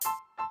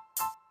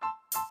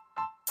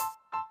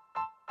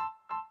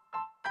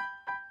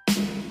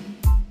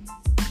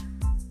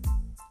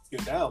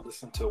now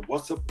listening to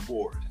What's Up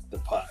Aboard, the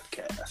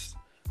podcast.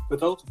 For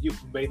those of you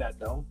who may not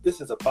know, this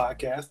is a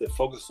podcast that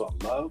focuses on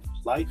love,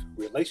 life,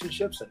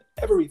 relationships, and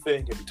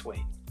everything in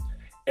between.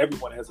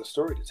 Everyone has a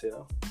story to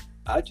tell.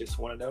 I just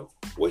want to know,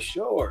 what's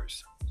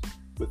yours?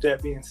 With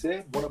that being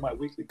said, one of my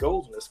weekly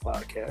goals in this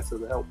podcast is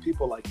to help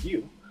people like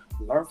you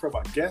learn from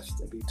our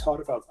guests and be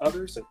taught about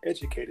others and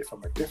educated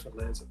from a different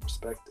lens and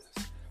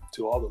perspectives.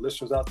 To all the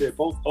listeners out there,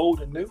 both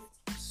old and new,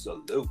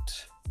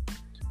 salute.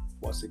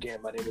 Once again,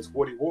 my name is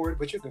Woody Ward,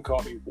 but you can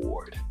call me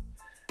Ward.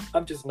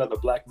 I'm just another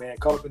black man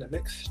caught up in the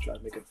mix, trying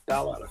to make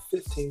 $1 out of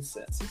 15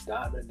 cents, a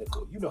dime and a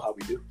nickel. You know how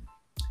we do.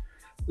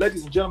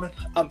 Ladies and gentlemen,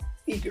 I'm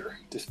eager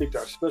to speak to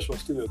our special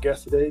studio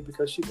guest today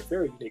because she's a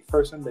very unique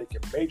person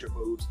making major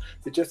moves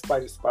that just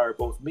might inspire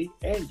both me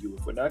and you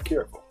if we're not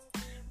careful.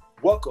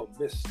 Welcome,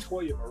 Miss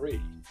Toya Marie,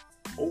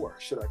 or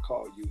should I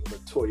call you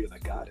Latoya the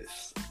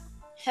Goddess?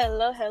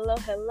 Hello.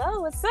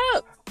 What's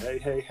up?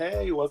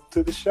 Hey. Welcome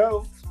to the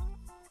show.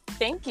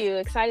 Thank you.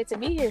 Excited to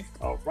be here.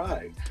 All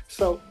right.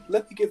 So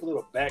let me give a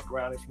little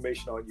background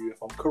information on you if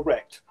I'm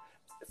correct.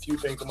 A few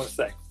things I'm going to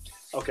say.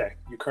 Okay.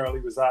 You currently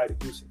reside in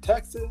Houston,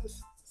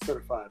 Texas,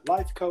 certified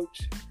life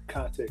coach,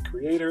 content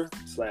creator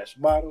 /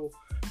 model,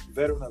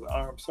 veteran of the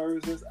armed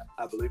services,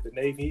 I believe the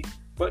Navy,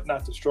 but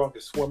not the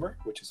strongest swimmer,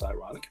 which is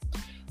ironic.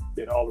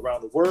 Been all around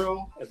the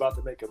world, about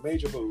to make a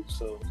major move,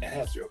 and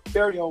has your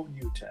very own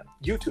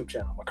YouTube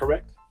channel. Am I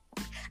correct?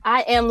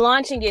 I am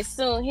launching it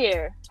soon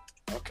here.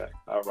 Okay.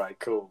 All right.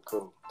 Cool.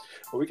 Well,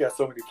 we got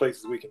so many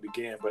places we can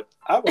begin, but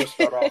I want to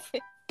start off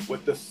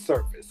with the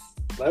service.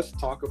 Let's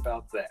talk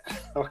about that.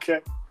 Okay.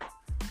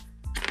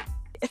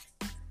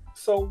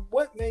 So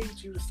what made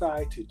you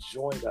decide to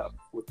join up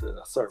with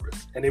the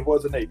service? And it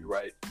was the Navy,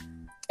 right?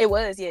 It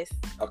was, yes.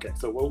 Okay.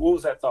 So what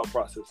was that thought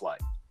process like?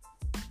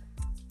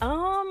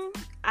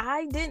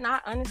 I did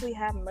not honestly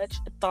have much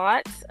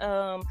thought.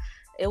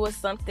 It was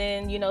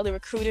something, the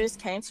recruiters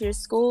came to your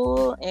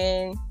school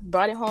and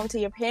brought it home to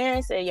your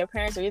parents, and your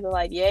parents were either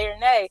like yay or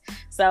nay.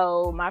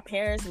 So my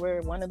parents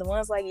were one of the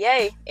ones like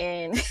yay,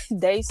 and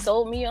they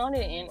sold me on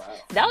it, and wow.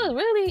 That was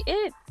really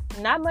it.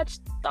 Not much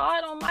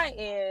thought on my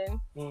end.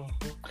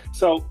 Mm-hmm.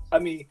 So,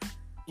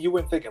 you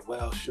weren't thinking,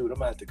 well, shoot, I'm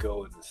gonna have to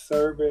go in the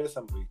service,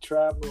 I'm gonna be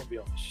traveling, I'm gonna be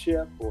on the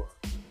ship, or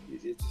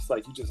it's just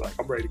like,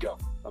 I'm ready to go.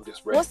 I'm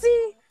just ready. Well,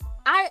 see,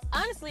 I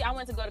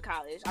wanted to go to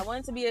college. I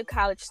wanted to be a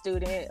college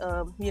student,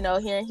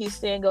 here in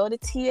Houston, go to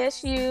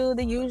TSU,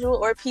 the usual,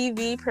 or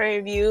PV,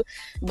 Prairie View.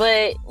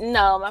 But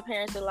no, my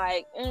parents were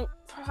like,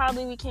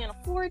 probably we can't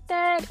afford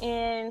that.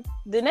 And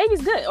the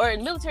Navy's good, or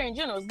military in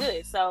general is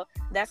good. So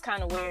that's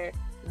kind of where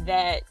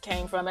that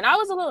came from. And I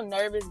was a little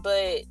nervous,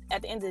 but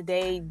at the end of the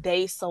day,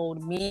 they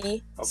sold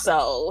me. Okay.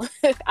 So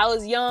I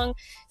was young,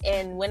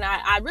 and when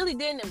I really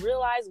didn't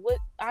realize what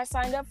I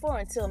signed up for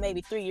until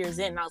maybe 3 years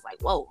in, and I was like,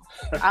 whoa.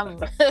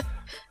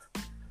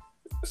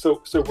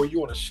 So were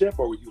you on a ship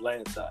or were you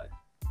landside?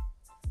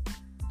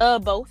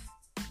 Both.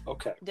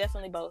 Okay.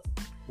 Definitely both.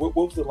 What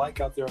was it like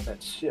out there on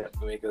that ship?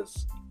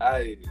 because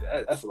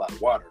that's a lot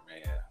of water,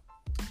 man.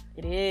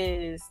 It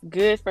is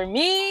good for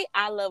me.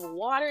 I love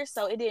water,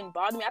 so it didn't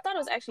bother me. I thought it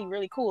was actually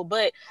really cool,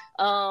 but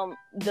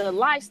the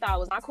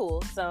lifestyle was not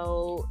cool.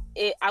 So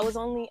I was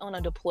only on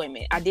a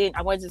deployment.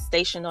 I wasn't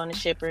stationed on a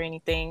ship or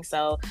anything,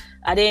 so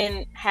I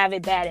didn't have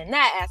it bad in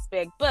that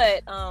aspect.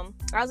 But I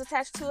was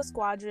attached to a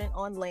squadron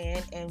on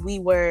land, and we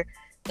were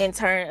in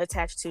turn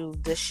attached to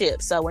the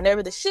ship. So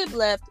whenever the ship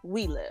left,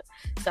 we left.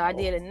 So I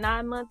did a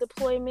 9-month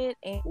deployment,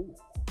 and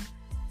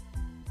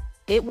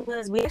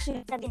we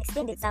actually had been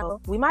extended,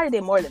 so we might have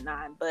did more than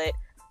 9, but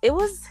it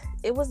wasn't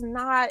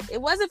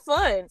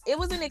fun. It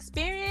was an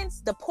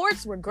experience. The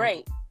ports were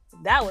great.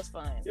 That was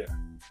fun. Yeah.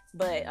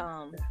 But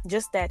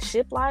just that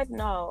ship life,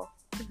 no,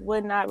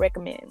 would not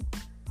recommend.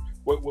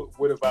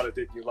 What about it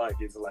did you like?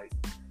 It's like,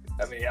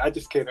 I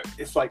just can't.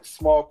 It's like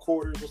small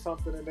quarters or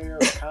something in there,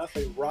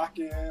 constantly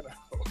rocking.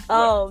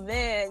 Oh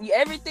man,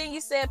 everything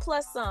you said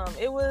plus some.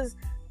 It was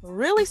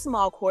really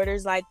small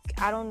quarters. Like,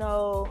 I don't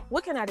know,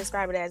 what can I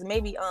describe it as?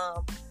 Maybe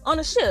on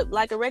a ship,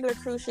 like a regular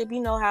cruise ship. You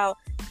know how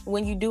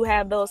when you do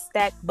have those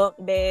stacked bunk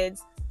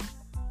beds,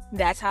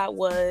 that's how it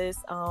was.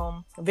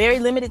 Very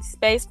limited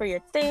space for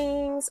your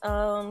things,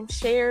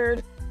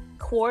 shared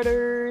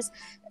quarters.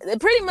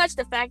 Pretty much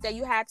the fact that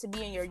you had to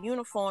be in your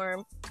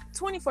uniform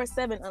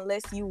 24/7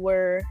 unless you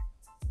were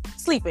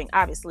sleeping,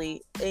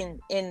 obviously. And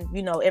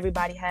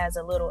everybody has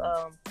a little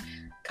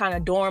kind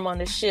of dorm on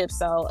the ship.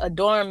 So a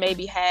dorm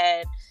maybe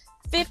had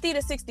 50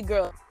 to 60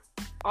 girls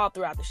all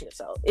throughout the ship.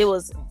 So it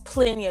was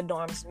plenty of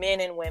dorms, men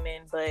and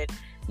women. But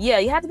yeah,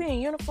 you had to be in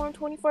uniform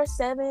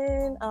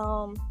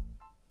 24/7.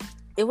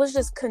 It was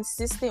just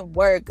consistent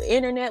work. The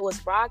internet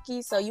was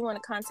rocky, so you want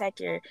to contact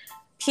your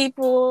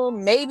people.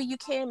 Maybe you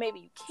can, maybe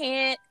you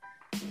can't.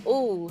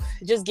 Ooh,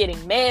 just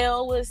getting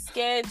mail was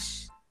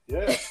sketch.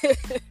 Yeah.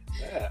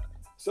 Yeah.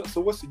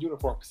 So what's the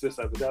uniform consist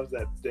of? That was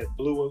that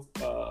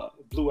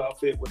blue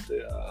outfit with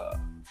the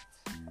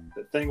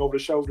thing over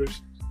the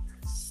shoulders.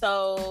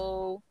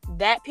 So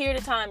that period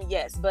of time,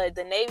 yes, but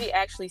the Navy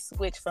actually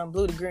switched from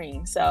blue to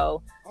green.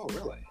 So oh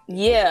really?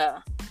 Yeah.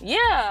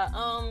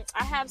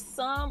 I have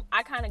some.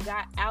 I kind of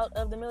got out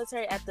of the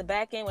military at the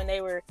back end when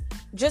they were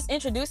just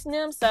introducing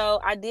them, so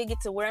I did get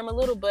to wear them a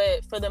little,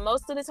 but for the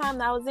most of the time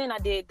that I was in, I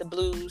did the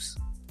blues.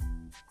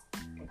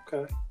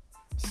 Okay.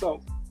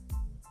 So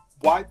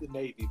why the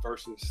Navy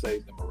versus, say,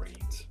 the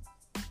Marines?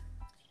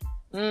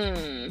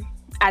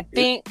 I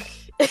think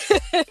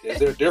is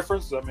there a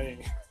difference? I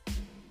mean,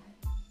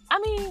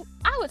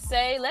 I would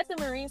say let the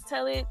Marines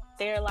tell it.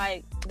 They're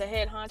like the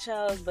head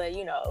honchos, but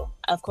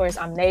of course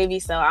I'm Navy,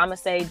 so I'm gonna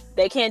say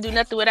they can't do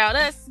nothing without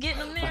us getting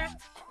them there.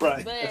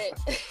 Right.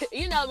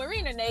 But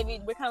Marine and Navy,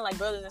 we're kind of like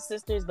brothers and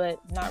sisters, but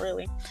not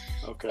really.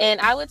 Okay.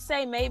 And I would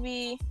say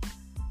maybe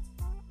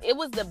it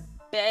was the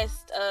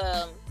best.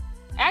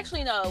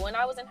 Actually, no. When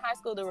I was in high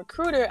school, the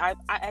recruiter, I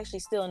actually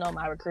still know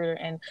my recruiter,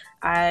 and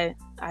I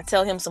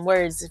tell him some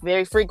words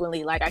very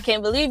frequently, like, I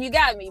can't believe you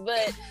got me.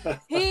 But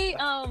he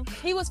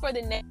was for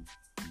the Navy.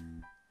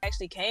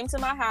 Actually came to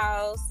my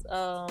house,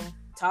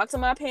 talked to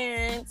my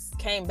parents,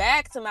 came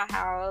back to my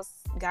house,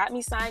 got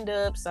me signed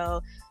up.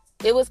 So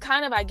it was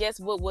kind of, I guess,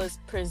 what was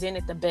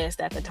presented the best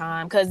at the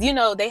time, because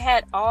they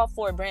had all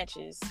 4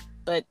 branches,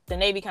 but the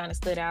Navy kind of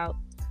stood out.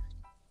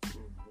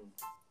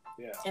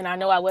 Yeah. And I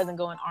know I wasn't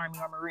going Army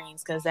or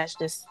Marines, because that's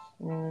just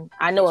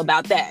I know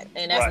about that,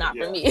 and that's not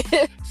for me.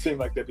 Seemed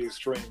like that'd be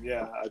extreme.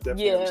 Yeah, I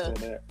definitely understand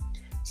that.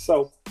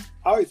 So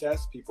I always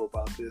ask people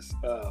about this.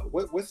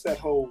 What's that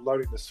whole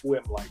learning to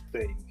swim like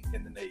thing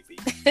in the Navy?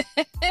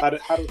 How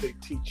do they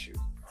teach you?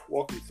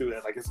 Walk me through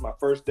that. Like, it's my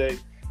first day,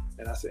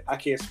 and I say I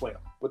can't swim.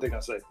 What they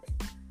gonna say to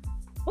me?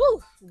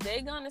 Whew,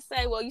 they're gonna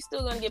say, well, you're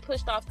still gonna get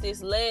pushed off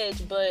this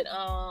ledge, but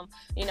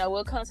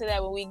we'll come to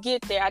that when we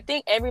get there. I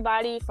think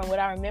everybody, from what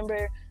I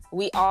remember,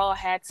 we all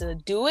had to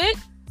do it,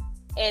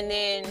 and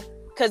then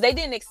because they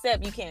didn't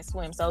accept you can't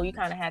swim, so you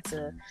kind of had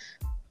to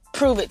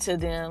prove it to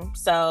them.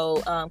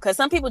 So because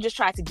some people just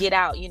tried to get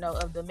out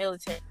of the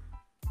military,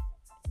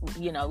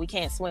 we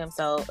can't swim,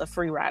 so a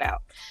free ride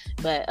out.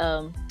 But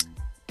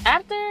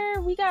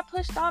after we got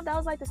pushed off, that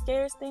was like the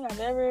scariest thing I've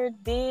ever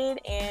did.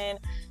 And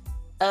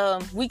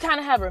we kind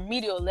of have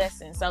remedial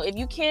lessons. So if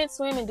you can't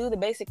swim and do the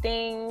basic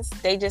things,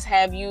 they just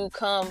have you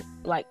come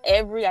like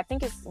I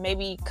think it's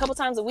maybe a couple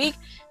times a week,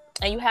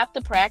 and you have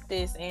to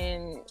practice,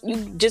 and you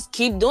just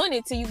keep doing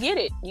it till you get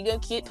it. You're going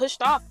to get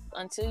pushed off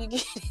until you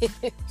get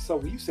it. So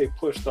when you say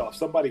pushed off,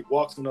 somebody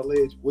walks on the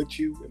ledge with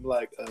you and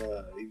like,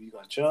 are you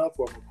going to jump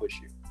or I'm going to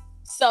push you?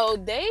 So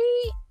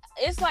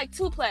it's like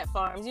 2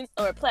 platforms,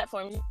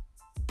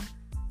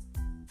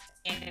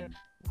 and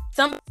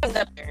somebody's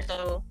up there.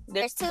 So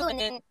there's 2, and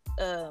then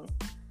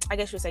I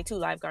guess you'd say 2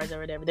 lifeguards or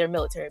whatever. They're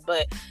military,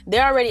 but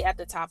they're already at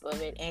the top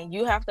of it, and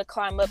you have to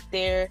climb up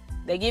there.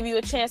 They give you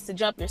a chance to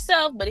jump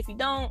yourself, but if you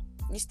don't,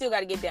 you still got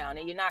to get down,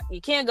 and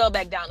you can't go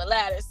back down the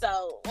ladder.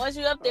 So once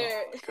you're up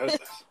there,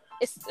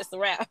 it's a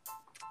wrap.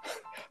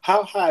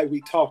 How high are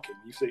we talking?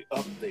 You say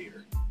up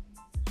there.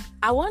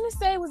 I want to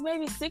say it was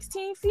maybe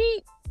 16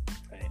 feet.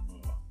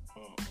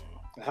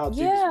 How deep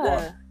is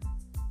water?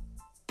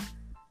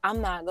 I'm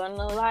not gonna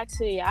lie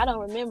to you. I don't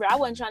remember. I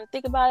wasn't trying to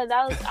think about it.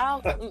 That was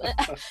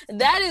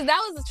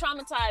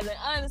traumatizing,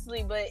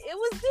 honestly. But it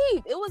was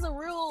deep. It was a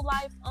real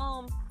life,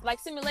 like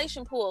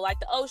simulation pool, like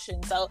the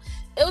ocean. So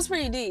it was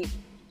pretty deep.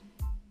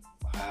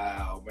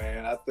 Wow,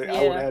 man! I think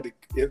I would have to.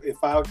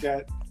 If I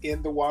got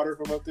in the water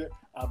from up there,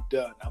 I'm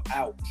done. I'm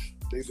out.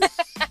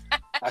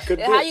 I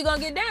couldn't. How you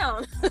gonna get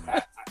down?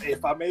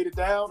 If I made it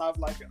down, I'm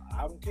like,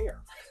 I don't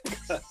care.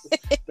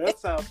 That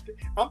sounds.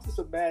 I'm just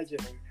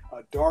imagining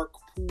a dark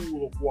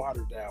pool of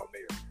water down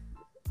there.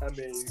 I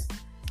mean.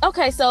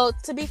 Okay, so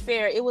to be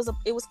fair, it was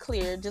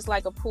clear, just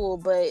like a pool,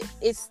 but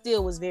it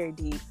still was very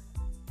deep.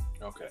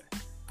 Okay.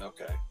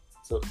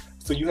 So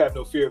you have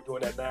no fear of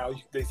doing that now?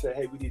 They say,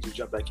 hey, we need you to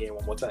jump back in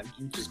one more time.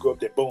 You just go up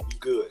there, boom, you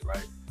good,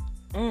 right?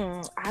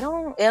 I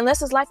don't,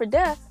 unless it's life or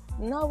death.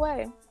 No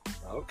way.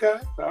 Okay,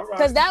 all right.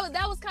 Because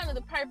that was kind of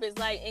the purpose,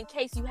 like, in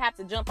case you have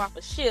to jump off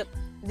a ship,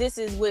 this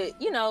is what,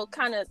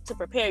 kind of to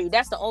prepare you.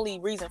 That's the only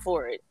reason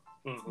for it,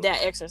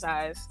 that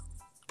exercise.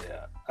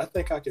 Yeah, I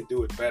think I could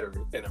do it better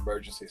in an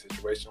emergency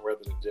situation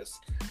rather than just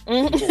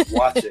people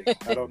watching.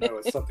 I don't know,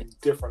 it's something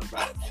different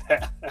about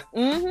that.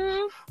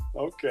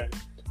 Okay.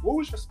 What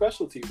was your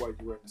specialty while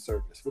you were in the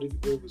service? What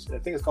was? I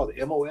think it's called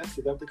the MOS.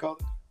 Is that what they call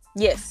it?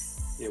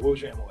 Yes. Yeah. What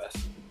was your MOS?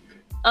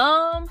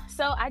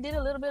 So I did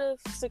a little bit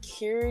of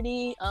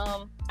security.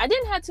 I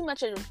didn't have too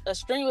much a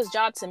strenuous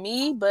job to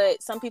me,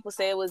 but some people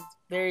say it was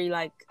very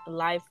like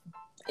life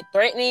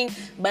threatening.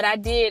 But I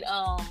did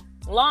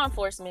law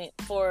enforcement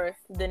for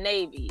the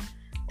Navy.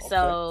 Okay.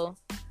 So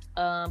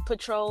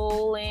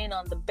patrolling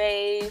on the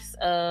base,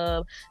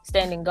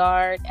 standing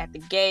guard at the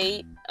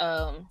gate.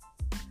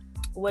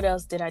 What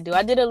else did I do?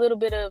 I did a little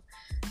bit of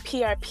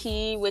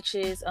PRP, which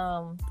is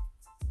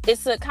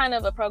it's a kind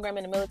of a program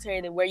in the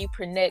military where you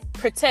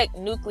protect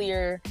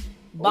nuclear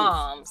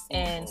bombs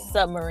and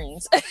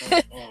submarines.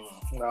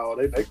 No,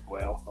 they make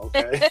well.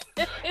 Okay.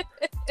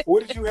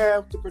 What did you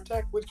have to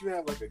protect? What did you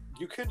have?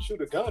 You couldn't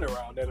shoot a gun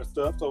around that or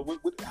stuff. So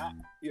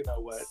you know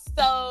what?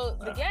 So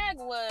the gag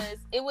was,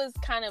 it was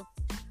kind of,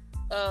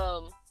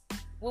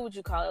 what would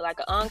you call it? Like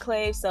an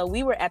enclave. So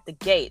we were at the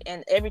gate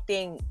and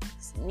everything,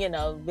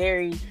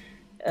 very,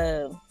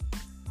 I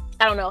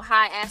don't know,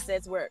 high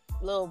assets were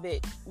a little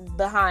bit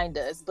behind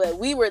us, but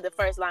we were the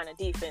first line of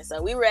defense.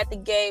 So we were at the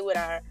gate with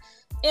our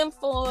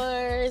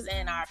M4s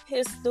and our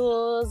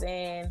pistols,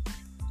 and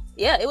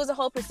yeah, it was a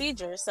whole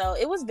procedure. So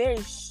it was very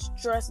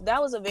stressful.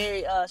 That was a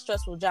very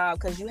stressful job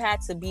because you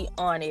had to be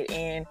on it,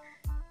 and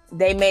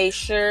they made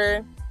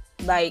sure,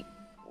 like,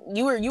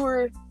 you were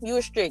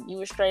strict. You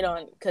were straight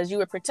on because you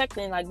were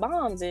protecting like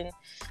bombs and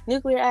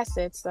nuclear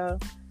assets. So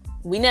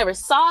we never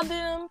saw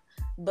them,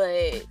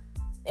 but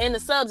and the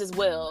subs as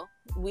well.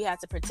 We had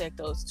to protect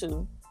those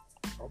too.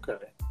 Okay.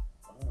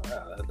 Oh,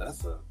 wow,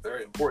 that's a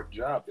very important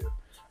job there.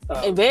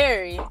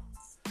 Very.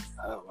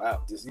 Oh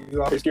wow!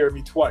 You always scared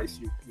me twice.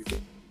 You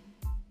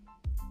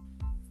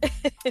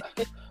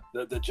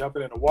the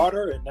jumping in the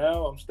water, and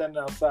now I'm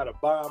standing outside a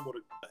bomb with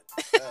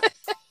a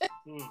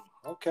gun.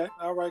 Okay.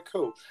 All right.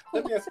 Cool.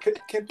 Let me ask: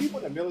 Can people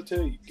in the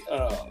military,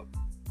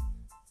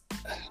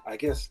 I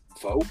guess,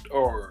 vote,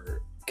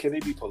 or can they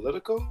be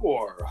political,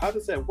 or how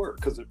does that work?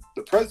 Because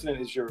the president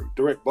is your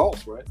direct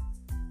boss, right?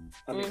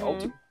 I mean,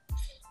 ultimately.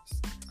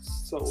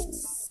 So.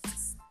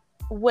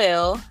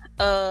 Well,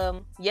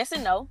 yes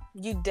and no.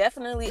 You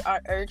definitely are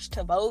urged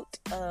to vote.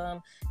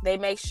 They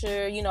make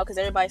sure, because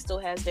everybody still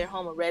has their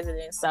home of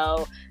residence.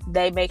 So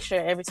they make sure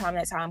every time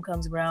that time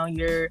comes around,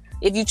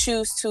 if you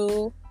choose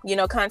to,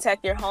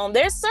 contact your home.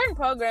 There's certain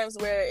programs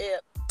where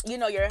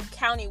your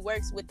county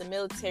works with the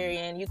military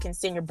and you can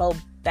send your vote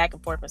back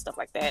and forth and stuff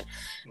like that.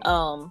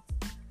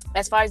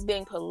 As far as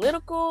being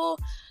political,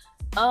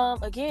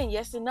 again,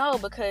 yes and no,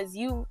 because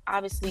you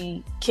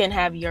obviously can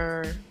have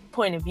your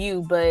point of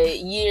view, but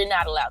you're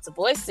not allowed to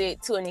voice it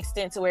to an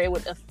extent to where it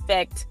would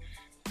affect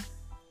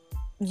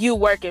you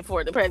working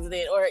for the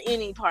president or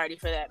any party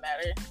for that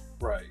matter.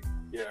 Right.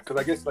 Yeah, because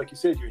I guess, like you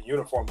said, you're in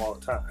uniform all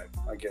the time,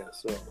 I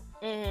guess. So.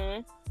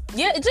 Mm-hmm.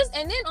 Yeah, and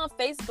then on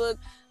Facebook,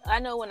 I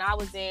know when I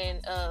was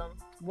in,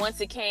 once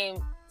it came,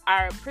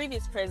 our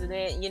previous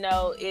president,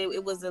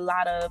 it was a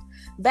lot of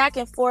back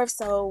and forth.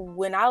 So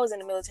when I was in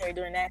the military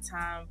during that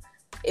time,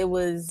 it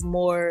was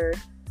more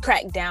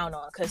cracked down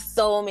on because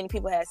so many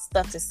people had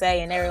stuff to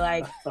say, and they were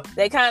like,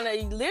 they kind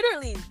of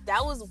literally,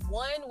 that was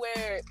one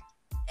where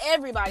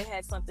everybody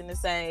had something to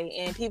say,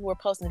 and people were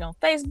posting it on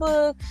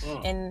Facebook.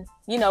 And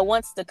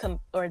once the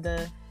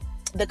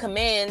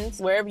commands,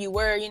 wherever you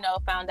were,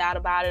 found out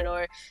about it,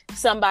 or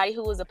somebody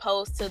who was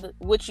opposed to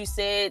what you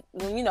said,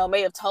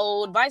 may have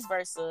told, vice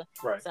versa.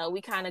 Right. So we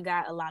kind of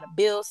got a lot of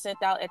bills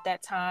sent out at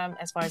that time,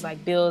 as far as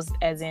like bills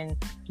as in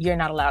you're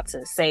not allowed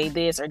to say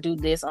this or do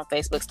this on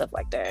Facebook, stuff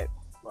like that.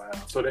 Wow.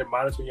 So they're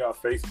monitoring you on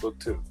Facebook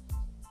too?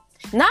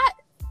 Not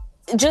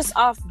just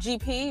off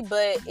GP,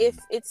 but if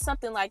it's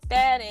something like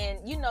that,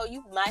 and you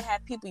might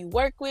have people you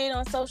work with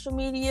on social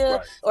media,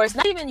 right, or it's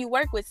not even you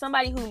work with,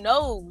 somebody who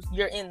knows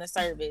you're in the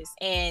service,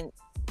 and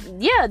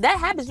yeah, that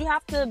happens. You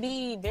have to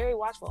be very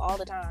watchful all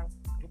the time.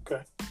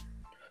 Okay.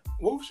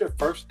 What was your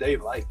first day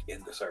like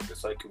in the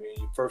service? Like when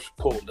you first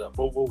pulled up,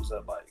 what was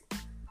that like?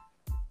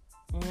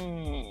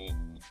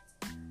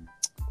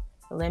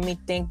 Let me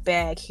think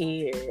back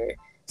here.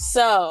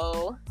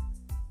 So,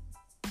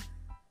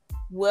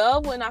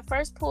 well, when I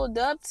first pulled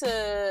up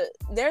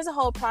there's a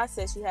whole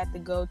process you have to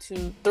go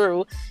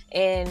through,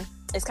 and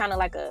it's kind of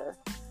like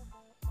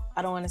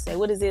I don't want to say,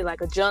 what is it, like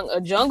a jungle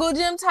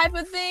gym type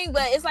of thing,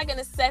 but it's like an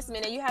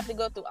assessment, and you have to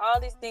go through all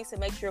these things to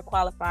make sure you're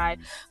qualified.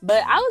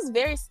 But I was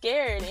very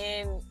scared,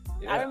 and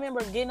yeah. I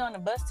remember getting on the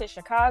bus to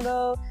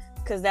Chicago,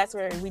 because that's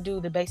where we do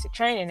the basic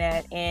training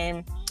at,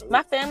 and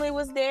my family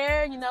was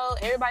there,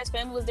 everybody's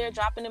family was there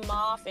dropping them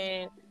off,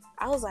 and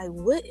I was like,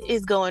 what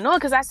is going on?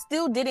 Because I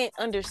still didn't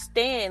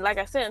understand, like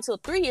I said, until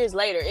 3 years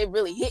later, it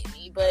really hit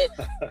me. But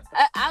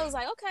I was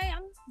like, okay,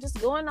 I'm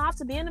just going off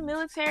to be in the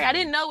military. I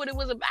didn't know what it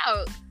was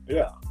about.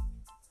 Yeah.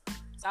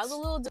 So I was a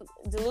little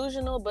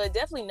delusional, but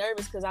definitely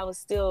nervous because I was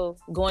still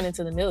going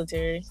into the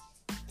military.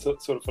 So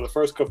for the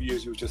first couple of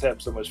years, you were just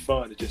having so much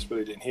fun, it just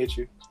really didn't hit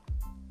you?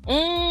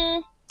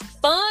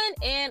 Fun,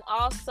 and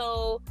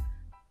also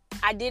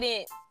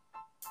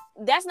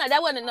that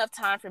wasn't enough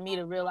time for me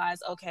to realize,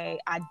 okay,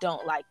 I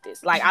don't like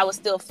this. Like, I was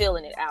still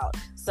feeling it out.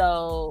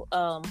 So,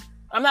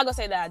 I'm not gonna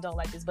say that I don't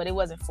like this, but it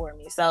wasn't for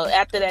me. So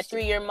after that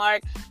 3-year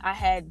mark, I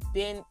had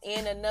been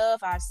in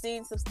enough. I've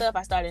seen some stuff.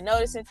 I started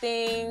noticing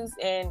things,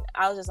 and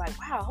I was just like,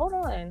 wow, hold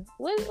on.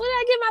 What did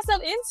I get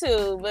myself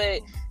into?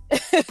 But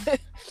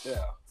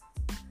yeah.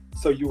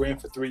 So you were in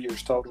for 3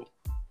 years total?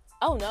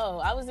 Oh no,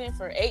 I was in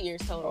for 8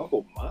 years total.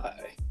 Oh my.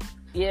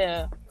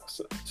 Yeah.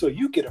 So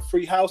you get a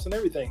free house and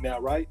everything now,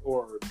 right?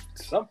 Or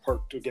some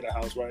perk to get a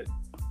house, right?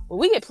 Well,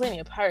 we get plenty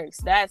of perks.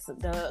 That's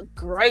the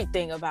great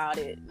thing about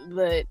it.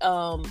 But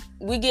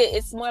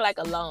it's more like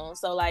a loan.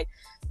 So like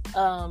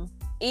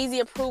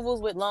easy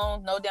approvals with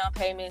loans, no down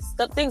payments,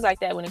 stuff, things like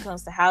that when it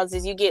comes to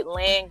houses. You get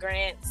land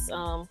grants,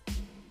 and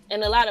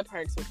a lot of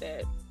perks with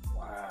that.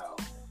 Wow.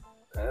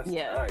 That's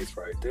nice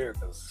right there.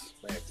 Cause,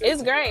 man,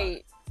 it's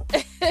great.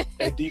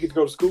 And do you get to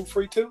go to school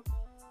free too?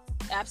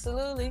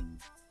 Absolutely.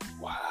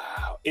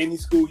 Wow. Any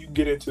school you can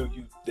get into,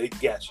 they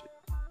got you.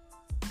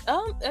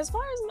 As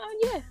far as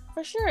yeah,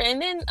 for sure.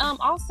 And then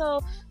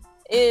also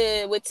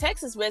with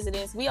Texas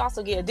residents, we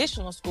also get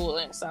additional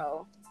schooling,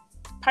 so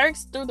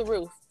perks through the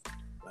roof.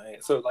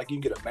 Man, so like you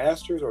can get a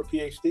master's or a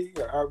PhD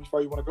or however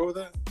far you want to go with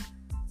that?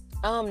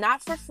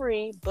 Not for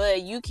free,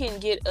 but you can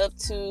get up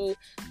to,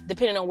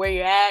 depending on where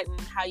you're at and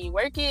how you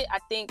work it, I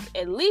think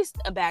at least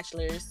a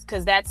bachelor's,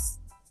 because that's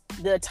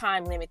the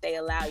time limit they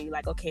allow you.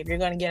 Like, okay, if you're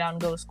going to get out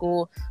and go to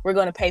school, we're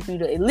going to pay for you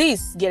to at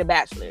least get a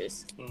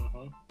bachelor's.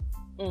 Mm-hmm.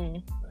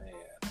 Man,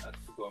 I'd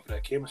be going for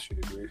that chemistry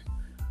degree.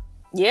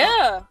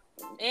 Yeah.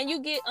 And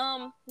you get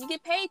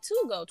paid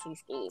to go to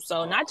school.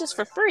 So not just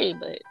for free,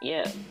 but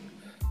yeah.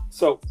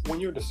 So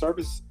when you're in the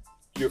service,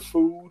 your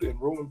food and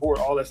room and board,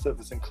 all that stuff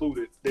is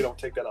included. They don't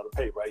take that out of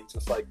pay, right?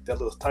 Just like that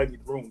little tiny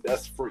room,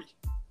 that's free.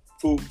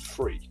 Food's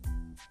free.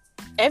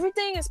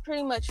 Everything is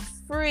pretty much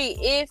free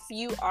if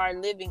you are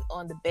living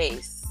on the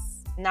base.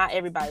 Not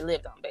everybody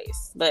lived on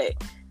base, but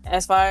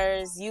as far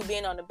as you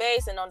being on the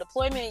base and on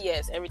deployment,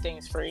 yes, everything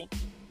is free.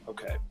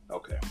 Okay.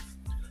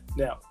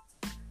 Now,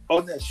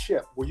 on that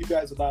ship, were you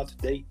guys allowed to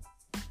date?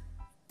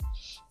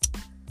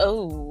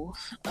 Oh,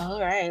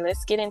 all right.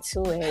 Let's get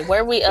into it.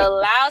 Were we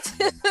allowed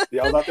to?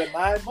 Yeah, I was out there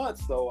 9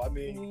 months, though. I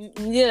mean,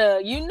 yeah,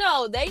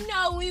 they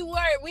know we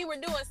were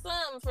doing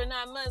something for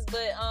 9 months,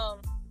 but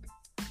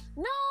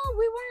no,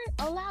 we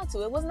weren't allowed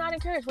to. It was not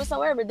encouraged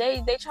whatsoever.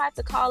 They tried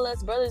to call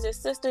us brothers and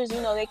sisters.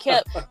 They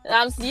kept.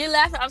 You're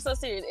laughing. I'm so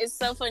serious. It's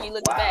so funny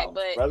looking back,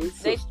 but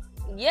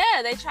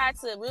they tried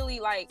to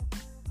really like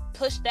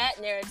push that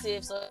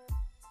narrative. So,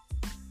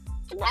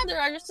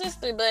 brother or your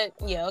sister, but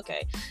yeah,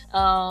 okay.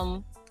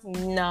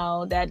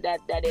 No, that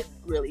didn't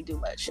really do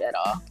much at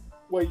all.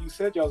 Well, you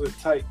said y'all was in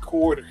tight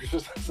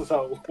quarters,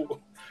 so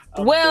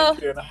I'm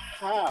thinking,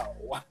 how?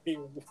 I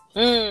mean,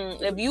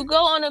 if you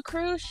go on a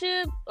cruise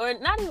ship, or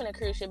not even a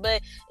cruise ship,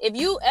 but if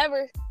you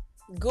ever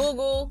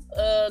Google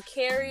a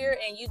carrier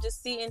and you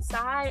just see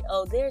inside,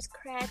 there's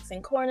cracks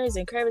and corners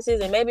and crevices,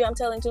 and maybe I'm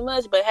telling too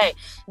much, but hey,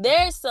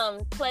 there's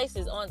some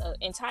places on the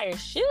entire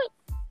ship.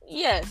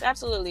 Yes,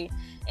 absolutely.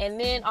 And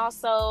then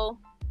also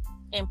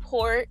in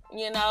port,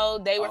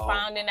 they were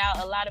finding out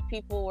a lot of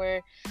people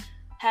were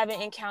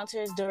having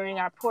encounters during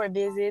our port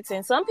visits,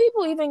 and some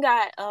people even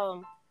got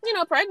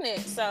pregnant,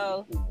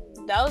 so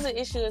that was an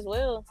issue as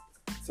well.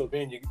 So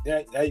then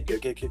now you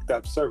get kicked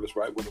out of service,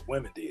 right? What the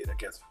women did, I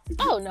guess.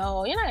 Oh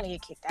no, you're not gonna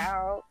get kicked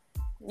out.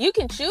 You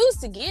can choose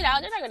to get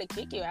out. They're not gonna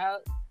kick you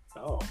out.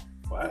 Oh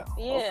wow.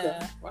 Yeah.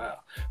 Okay. Wow.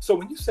 So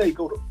when you say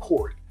go to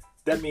port,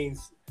 that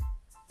means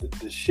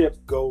the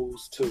ship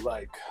goes to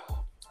like,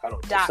 I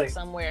don't know, dock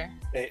somewhere,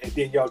 and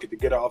then y'all get to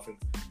get off and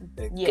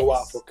go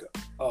out for.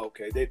 Oh,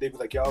 okay. They was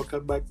like, y'all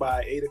come back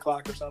by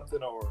 8:00 or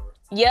something, or.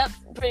 Yep,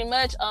 pretty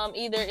much.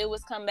 Either it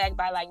was come back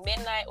by like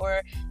midnight,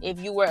 or if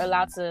you were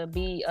allowed to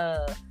be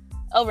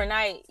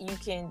overnight, you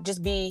can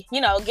just be,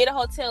 get a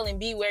hotel and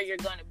be where you're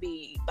gonna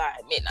be by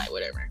midnight,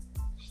 whatever.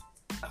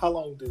 How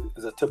long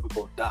is a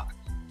typical dock?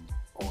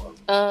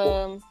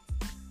 I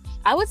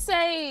would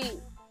say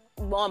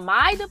on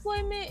my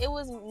deployment, it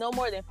was no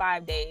more than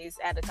 5 days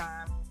at a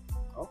time.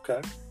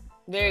 Okay.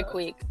 Very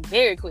quick.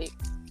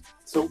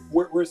 So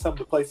where's some of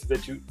the places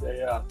that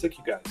they took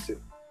you guys to?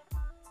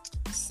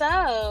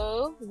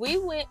 So we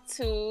went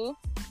to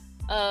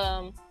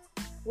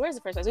where's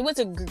the first place? We went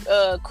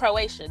to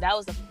Croatia. That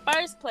was the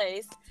first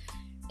place,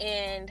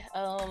 and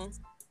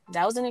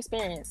that was an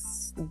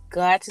experience.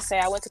 Glad to say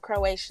I went to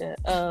Croatia.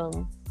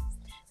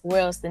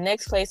 Where else? The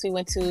next place we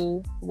went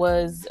to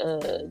was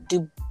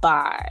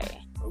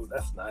Dubai. Oh,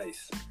 that's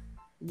nice.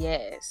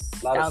 Yes,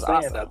 a lot of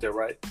sand out there,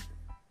 right?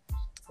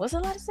 Was it a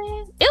lot of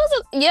sand? It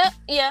was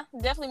yeah,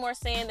 definitely more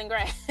sand than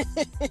grass.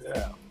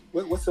 Yeah.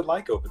 What's it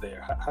like over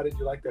there? How did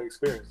you like that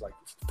experience? Like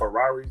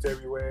Ferraris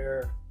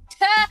everywhere?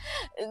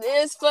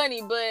 It's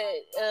funny, but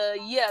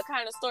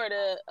kind of, sort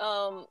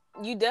of.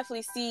 You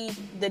definitely see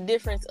the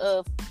difference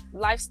of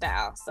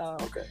lifestyle. So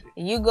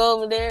you go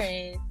over there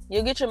and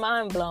you'll get your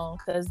mind blown,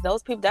 because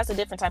those people, that's a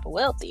different type of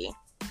wealthy.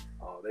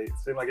 Oh, they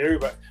seem like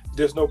everybody.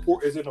 There's no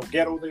poor. Is there no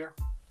ghetto there?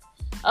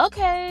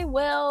 Okay,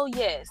 well,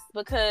 yes,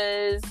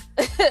 because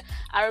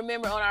I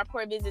remember on our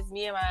port visits,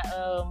 me and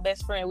my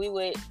best friend, we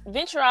would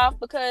venture off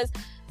because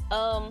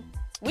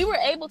we were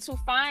able to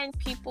find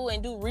people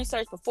and do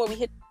research before we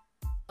hit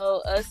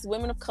us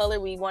women of color.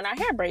 We want our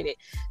hair braided.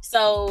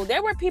 So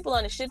there were people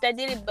on the ship that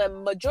did it, but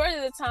majority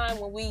of the time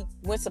when we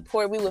went to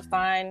port, we would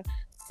find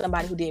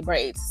somebody who did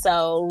braids.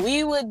 So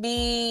we would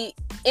be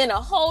in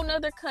a whole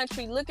nother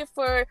country looking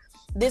for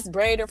this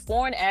braider,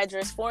 foreign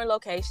address, foreign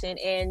location,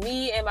 and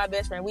me and my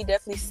best friend, we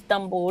definitely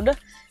stumbled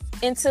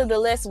into the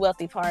less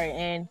wealthy part,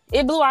 and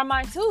it blew our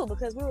mind too,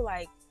 because we were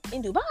like,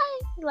 in Dubai,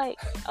 like,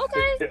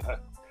 okay. Yeah.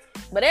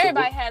 But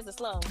everybody has the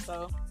slum,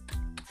 so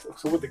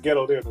what the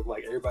ghetto there look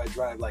like? Everybody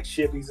drive like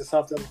Chevys or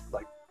something,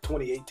 like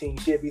 2018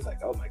 Chevys. Like,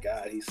 oh my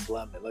God, he's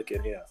slumming. Look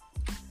at him.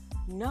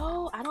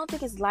 No, I don't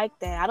think it's like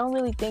that. I don't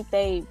really think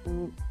they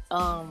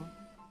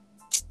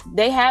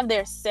they have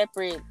their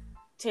separate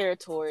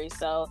territory.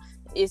 So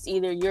it's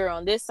either you're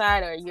on this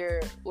side or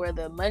you're where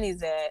the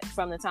money's at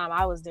from the time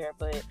I was there.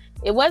 But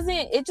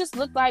it just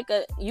looked like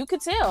you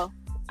could tell.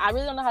 I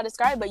really don't know how to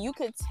describe it, but you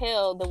could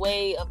tell the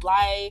way of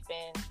life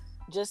and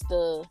just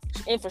the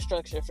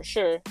infrastructure for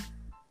sure.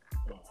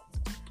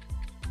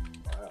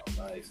 Wow,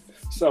 nice.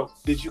 So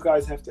did you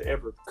guys have to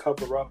ever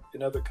cover up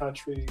in other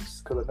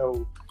countries? Because I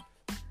know,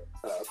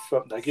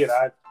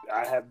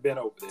 I haven't been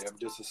over there. I'm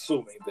just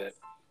assuming that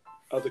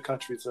other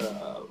countries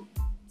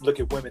look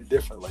at women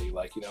differently.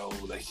 Like,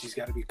 like she's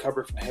got to be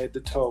covered from head to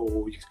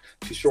toe.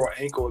 She's short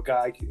ankle, a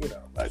guy,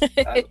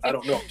 I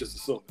don't know. I'm just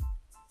assuming.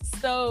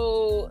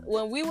 So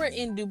when we were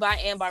in Dubai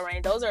and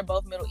Bahrain, those are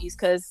both Middle East,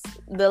 because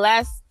the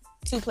last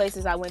two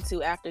places I went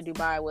to after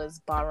Dubai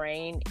was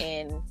Bahrain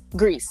and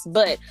Greece.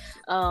 But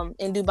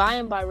in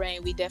Dubai and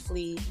Bahrain,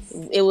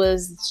 it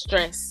was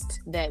stressed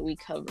that we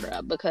cover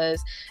up,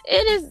 because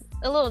it is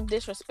a little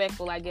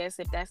disrespectful, I guess,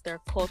 if that's their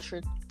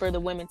culture, for the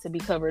women to be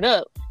covered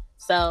up.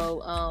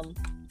 So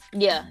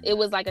yeah, it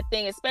was like a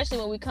thing, especially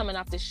when we coming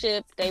off the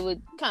ship. They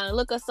would kind of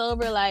look us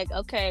over like,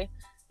 okay,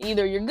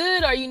 either you're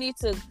good or you need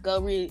to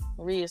go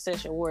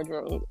reassess your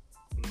wardrobe.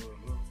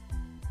 Mm-hmm.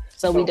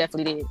 So we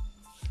definitely did.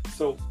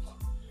 So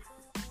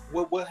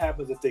what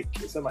happens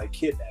if somebody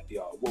kidnap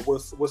y'all?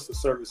 What's the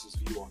services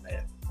view on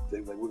that?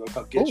 They're like, we're gonna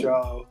come get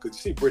y'all, because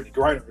you see Brittany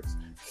Griner is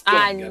still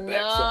I get know.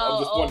 back. So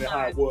I'm just wondering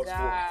how it was for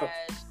her.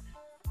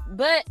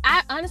 But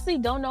I honestly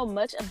don't know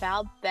much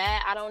about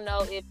that. I don't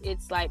know if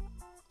it's like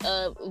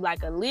a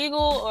legal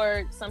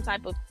or some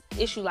type of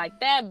issue like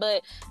that.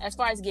 But as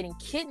far as getting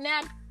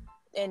kidnapped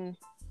and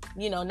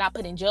not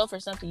put in jail for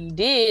something you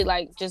did,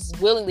 like just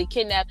willingly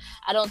kidnapped,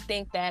 I don't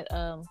think that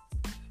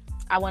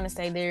I want to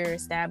say they're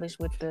established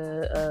with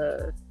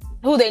the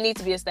who they need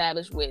to be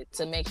established with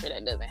to make sure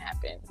that doesn't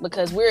happen,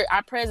 because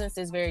our presence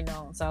is very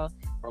known. So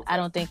okay. I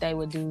don't think they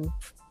would do.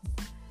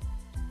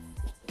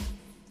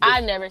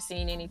 I've never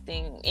seen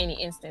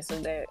any instance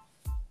of that.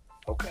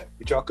 Okay,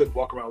 but y'all couldn't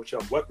walk around with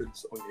your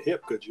weapons on your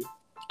hip, could you?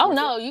 Oh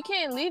no, you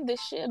can't leave the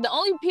ship. The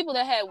only people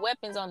that had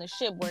weapons on the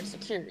ship were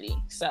security.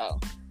 So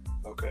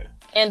okay.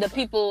 And the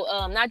people,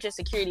 not just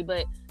security,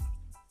 but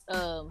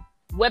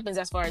weapons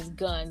as far as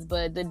guns,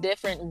 but the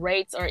different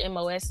rates or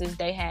MOSs,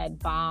 they had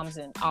bombs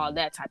and all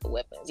that type of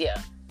weapons.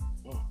 Yeah.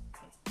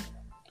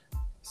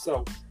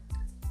 So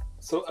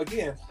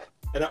again,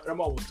 and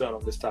I'm almost done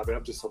on this topic.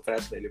 I'm just so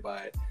fascinated by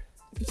it.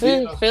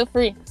 Feel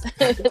free.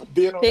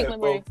 Being on that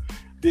boat,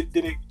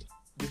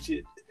 did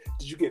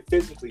you get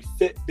physically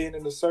fit being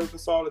in the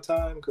service all the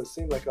time? Because it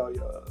seems like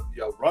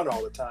y'all run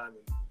all the time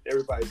and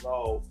everybody's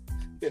all,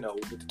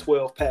 with the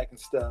 12 pack and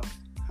stuff.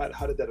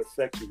 How did that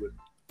affect you with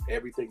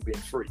everything being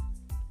free?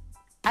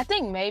 I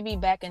think maybe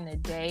back in the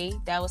day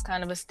that was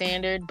kind of a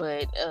standard,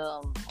 but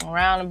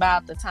around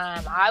about the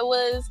time I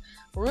was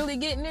really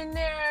getting in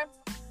there,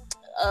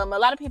 a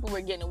lot of people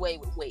were getting away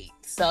with weight.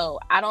 So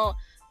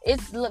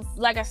it's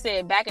like I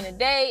said, back in the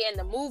day in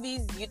the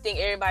movies, you think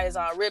everybody's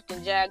all ripped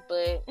and jacked,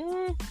 but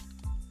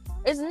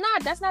it's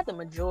not. That's not the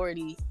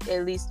majority,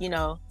 at least, when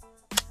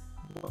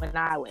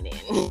I went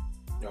in.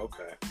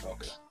 Okay.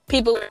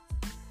 People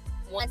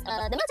once the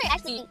military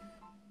actually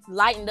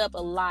lightened up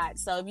a lot.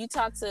 So if you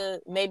talk to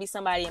maybe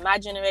somebody in my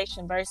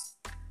generation versus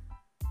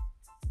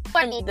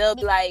me, they'll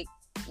be like,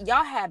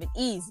 y'all have it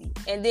easy.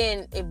 And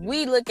then if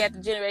we look at the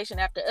generation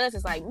after us,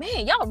 it's like,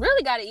 man, y'all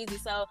really got it easy.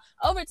 So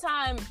over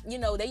time,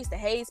 they used to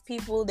haze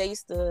people. They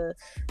used to,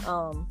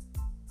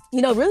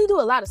 really do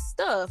a lot of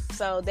stuff.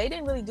 So they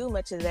didn't really do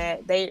much of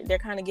that. They're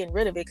kind of getting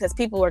rid of it because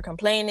people were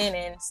complaining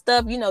and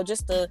stuff.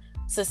 Just the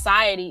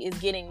society is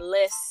getting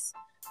less,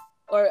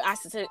 or I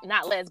should say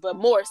not less, but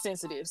more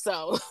sensitive.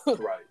 So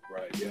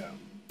right, yeah.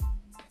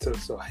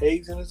 So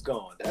hazing is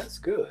gone. That's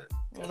good.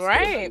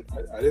 Right.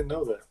 Good. I didn't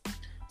know that.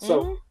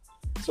 So.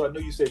 So I know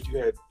you said you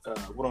had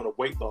went on a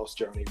weight loss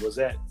journey. Was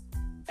that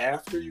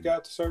after you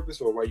got to service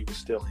or while you were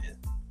still in?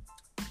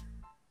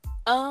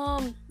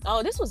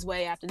 This was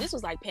way after. This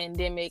was like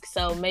pandemic,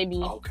 so maybe.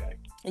 Okay.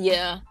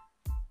 Yeah.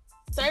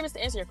 Service,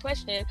 to answer your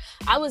question,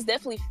 I was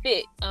definitely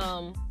fit.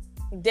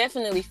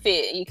 Definitely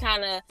fit. You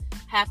kind of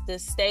have to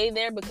stay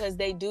there because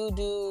they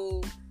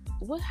do.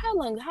 How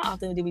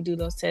often did we do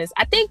those tests?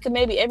 I think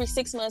maybe every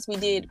 6 months we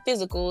did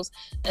physicals,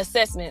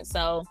 assessments.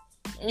 So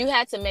you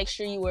had to make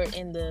sure you were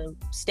in the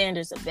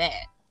standards of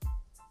that.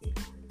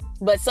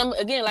 But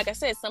like I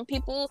said, some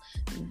people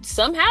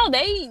somehow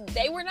they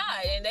were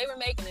not, and they were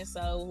making it.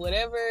 So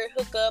whatever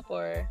hookup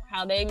or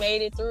how they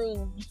made it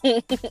through,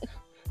 they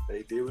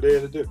did what they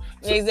had to do.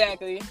 So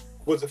exactly.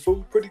 Was the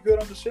food pretty good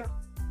on the ship?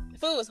 The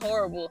food was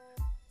horrible.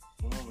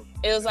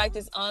 It was like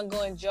this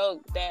ongoing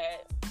joke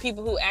that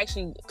people who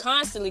actually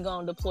constantly go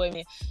on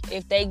deployment,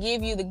 if they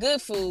give you the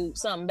good food,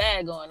 something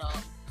bad going on.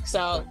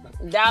 So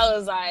that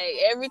was like,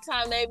 every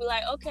time they'd be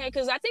like, okay,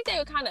 because I think they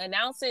would kind of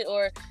announce it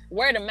or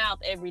word of mouth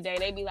every day.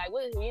 They'd be like,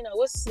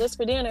 what's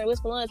for dinner, what's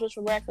for lunch, what's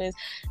for breakfast?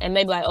 And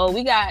they'd be like, oh,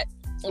 we got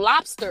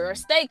lobster or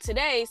steak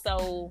today.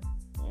 So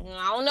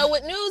I don't know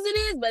what news it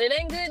is, but it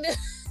ain't good.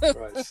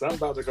 Right,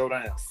 something's about to go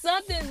down.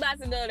 Something's about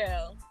to go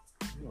down.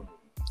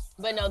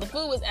 But no, the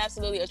food was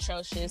absolutely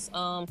atrocious.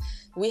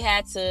 We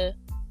had to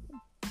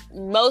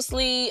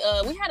mostly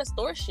we had a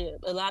store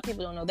ship. A lot of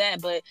people don't know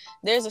that, but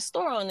there's a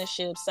store on the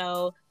ship,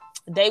 so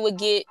they would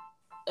get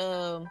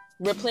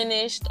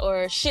replenished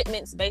or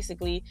shipments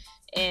basically,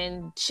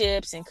 and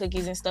chips and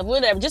cookies and stuff,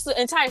 whatever, just the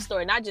entire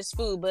store, not just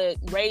food, but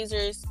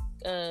razors,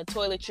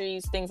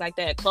 toiletries, things like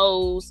that,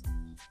 clothes.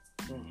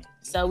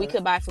 So we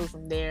could buy food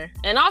from there.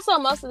 And also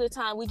most of the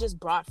time we just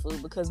brought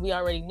food because we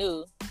already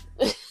knew.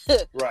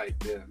 Right,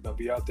 yeah, gonna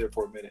be out there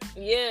for a minute.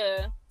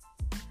 Yeah.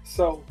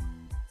 So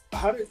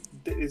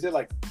is it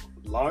like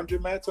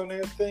laundromats on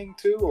their thing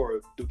too,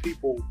 or do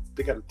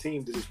they got a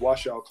team to just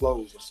wash y'all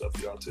clothes and stuff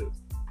for y'all too?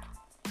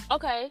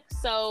 Okay,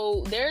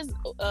 so there's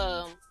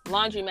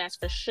laundromats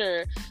for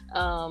sure.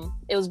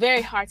 It was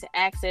very hard to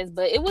access,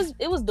 but it was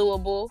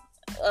doable.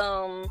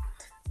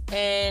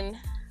 And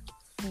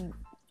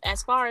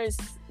as far as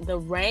the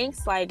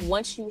ranks, like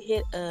once you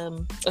hit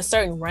a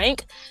certain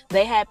rank,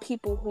 they had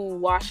people who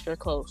washed your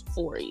clothes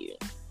for you.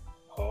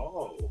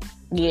 Oh,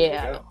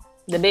 yeah,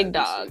 the big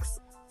dogs.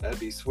 That'd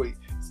be sweet.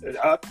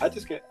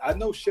 I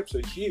know ships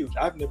are huge.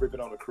 I've never been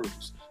on a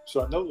cruise,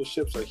 so I know the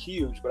ships are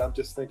huge. But I'm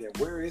just thinking,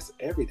 where is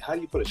everything? How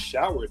do you put a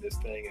shower in this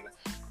thing?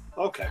 And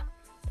okay,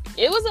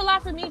 it was a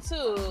lot for me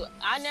too.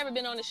 I'd never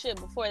been on a ship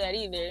before that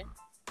either,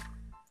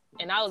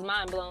 and I was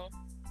mind blown.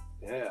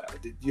 Yeah,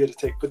 did you have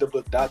to put the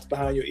little dots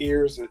behind your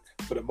ears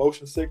for the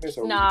motion sickness,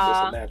 or was it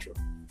just a natural?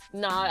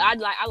 No, I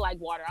like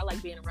water. I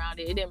like being around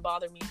it. It didn't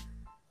bother me.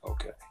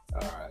 Okay,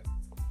 all right.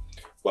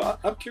 Well,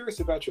 I'm curious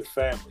about your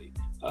family.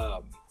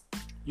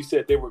 You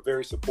said they were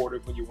very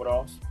supportive when you went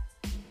off?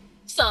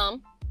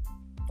 Some.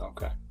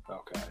 Okay.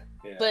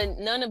 Yeah. But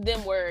none of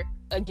them were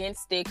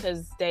against it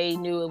because they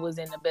knew it was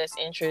in the best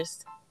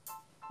interest.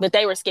 But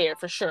they were scared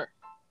for sure.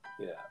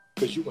 Yeah,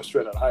 because you went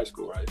straight out of high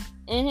school, right?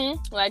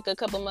 Mm-hmm. Like a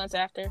couple months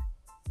after.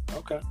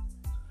 Okay.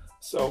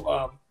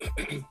 So,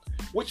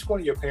 which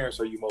one of your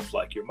parents are you most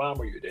like, your mom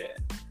or your dad?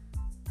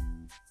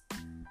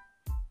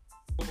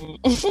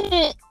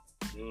 Mm-hmm.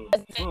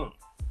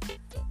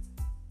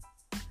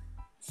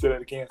 Say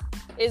that again.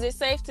 Is it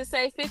safe to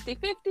say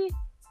 50-50?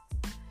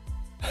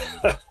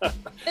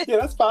 Yeah,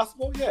 that's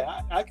possible.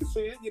 Yeah, I can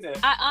see it. You know,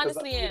 I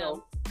honestly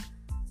am.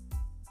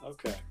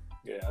 Okay.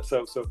 Yeah.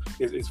 So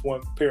is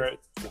one parent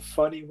the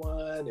funny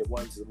one and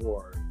one's the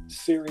more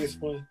serious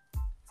one?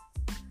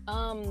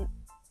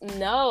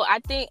 No, I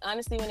think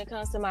honestly when it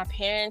comes to my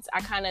parents,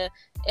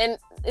 and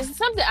it's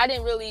something I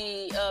didn't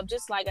really,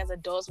 just like as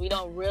adults, we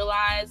don't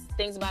realize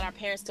things about our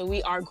parents till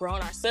we are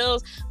grown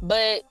ourselves.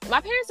 But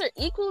my parents are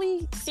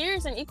equally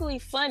serious and equally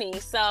funny.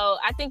 So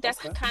I think that's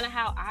kind of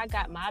how I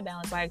got my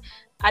balance. Like,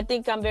 I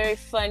think I'm very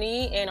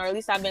funny, or at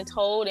least I've been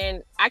told,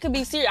 and I can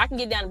be serious. I can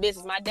get down to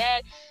business. My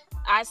dad,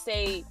 I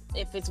say,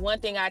 if it's one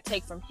thing I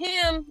take from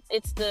him,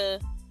 it's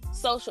the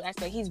social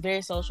aspect. He's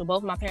very social.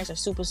 Both of my parents are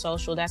super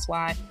social. That's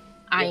why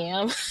I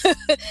am.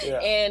 Yeah.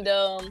 And,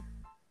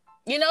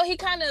 he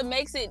kind of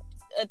makes it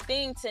a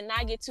thing to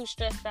not get too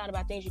stressed out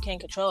about things you can't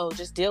control.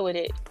 Just deal with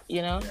it,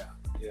 Yeah,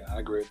 I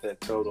agree with that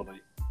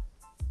totally.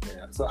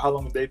 Yeah. So how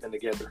long have they been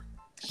together?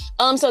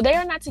 So they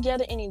are not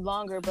together any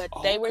longer, but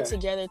they were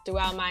together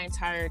throughout my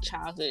entire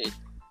childhood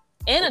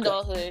and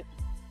adulthood.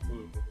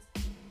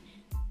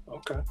 Mm-hmm.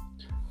 Okay.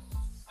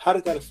 How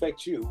did that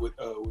affect you with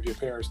your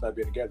parents not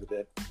being together?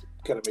 That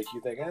kind of make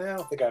you think, I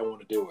don't think I want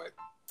to do it.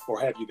 Or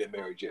have you been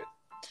married yet?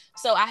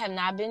 So I have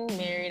not been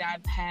married.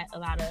 I've had a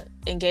lot of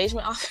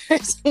engagement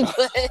offers.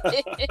 But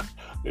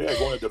yeah,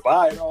 going to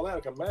Dubai and all that, I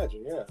can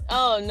imagine, yeah.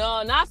 Oh,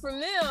 no, not from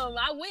them.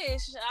 I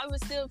wish. I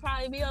would still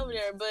probably be over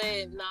there,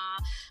 but nah.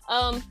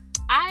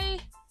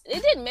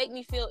 It didn't make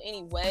me feel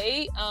any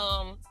way,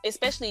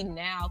 especially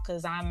now,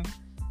 because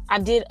I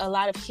did a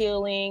lot of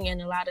healing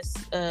and a lot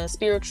of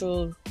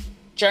spiritual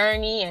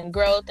journey and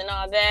growth and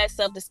all that,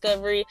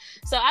 self-discovery.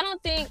 So I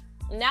don't think,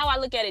 now I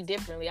look at it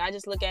differently. I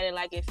just look at it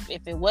like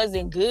if it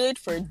wasn't good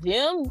for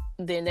them,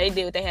 then they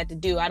did what they had to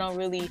do. I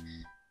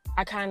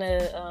kind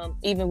of,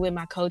 even with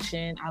my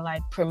coaching, I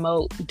like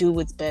promote, do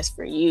what's best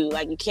for you.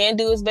 Like, you can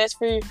do what's best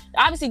for you.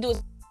 Obviously, do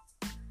what's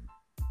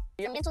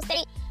your mental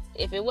state.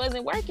 If it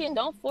wasn't working,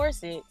 don't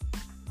force it.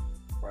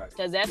 Right.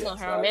 Because that's going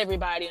to harm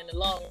everybody in the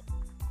long run.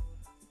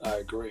 I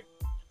agree.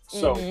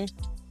 So,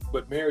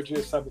 but marriage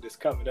is something that's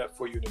coming up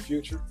for you in the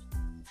future?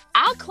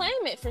 I'll claim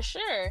it for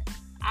sure.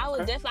 I would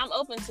definitely, I'm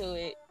open to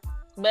it.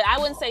 But I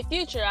wouldn't say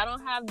future. I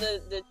don't have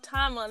the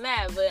time on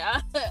that. But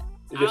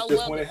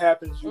just when it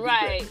happens, you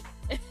right.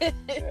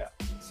 Yeah.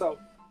 So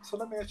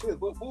let me ask you this.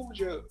 What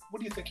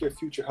do you think your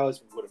future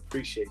husband would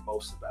appreciate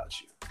most about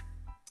you?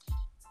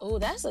 Oh,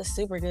 that's a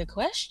super good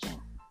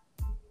question.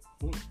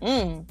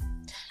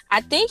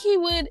 I think he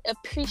would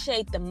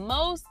appreciate the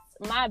most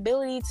my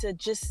ability to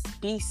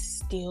just be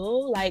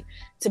still, like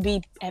to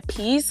be at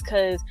peace,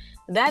 because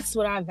that's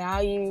what I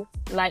value.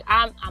 Like,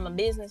 I'm a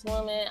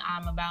businesswoman.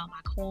 I'm about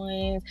my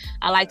coins.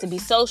 I like to be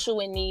social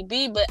when need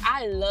be, but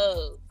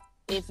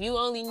if you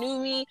only knew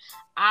me,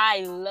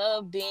 I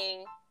love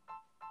being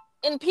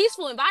in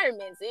peaceful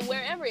environments,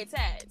 wherever it's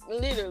at.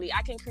 Literally,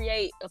 I can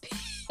create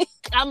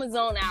I'm a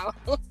zone out.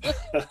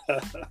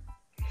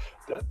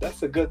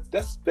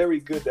 That's very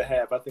good to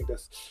have. I think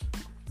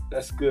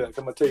that's good. I'm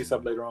gonna tell you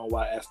something later on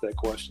why I asked that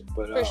question.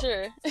 But For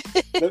sure.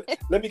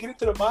 let me get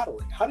into the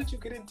modeling. How did you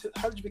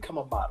become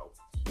a model?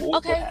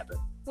 What happened?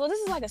 Well, this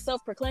is like a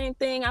self-proclaimed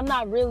thing. I'm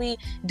not really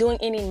doing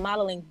any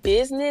modeling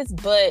business,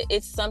 but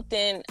it's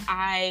something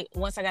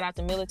once I got out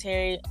the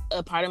military,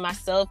 a part of my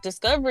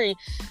self-discovery.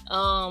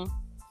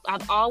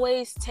 I've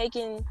always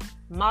taken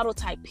model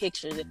type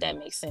pictures, if that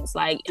makes sense.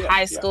 Like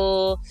high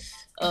school,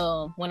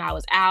 when I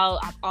was out,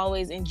 I've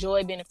always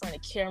enjoyed being in front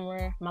of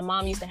camera. My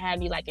mom used to have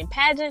me like in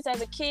pageants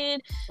as a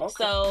kid. Okay.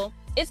 So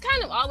it's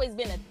kind of always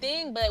been a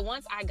thing. But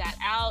once I got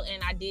out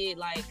and I did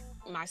like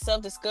my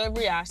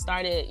self-discovery, I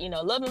started,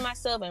 loving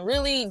myself and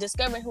really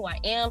discovering who I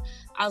am.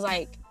 I was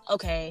like,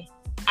 okay,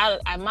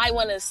 I might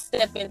want to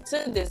step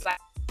into this. Like,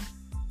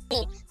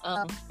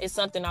 it's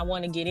something I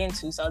want to get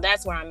into. So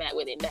that's where I'm at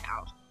with it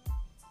now.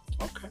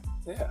 Okay.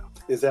 Yeah.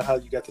 Is that how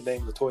you got the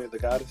name Latoya the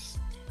Goddess?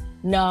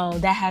 No,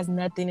 that has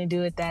nothing to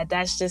do with that.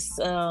 That's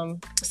just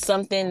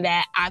something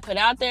that I put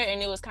out there,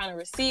 and it was kind of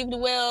received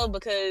well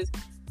because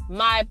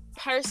my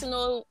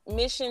personal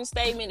mission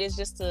statement is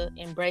just to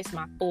embrace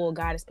my full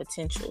goddess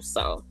potential.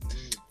 So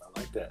I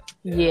like that.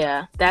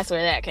 Yeah, that's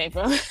where that came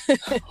from.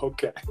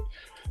 Okay.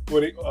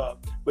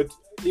 But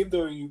even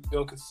though you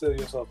don't consider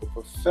yourself a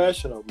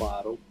professional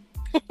model,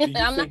 do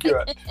you think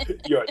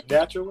you're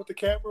natural with the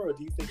camera, or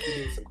do you think you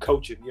need some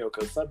coaching?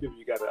 Because some people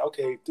you gotta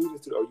do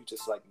this, or you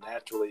just like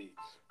naturally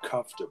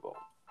comfortable.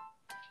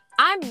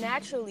 I'm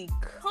naturally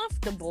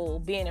comfortable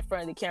being in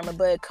front of the camera,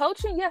 but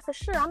coaching, yeah, for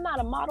sure. I'm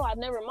not a model. I've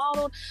never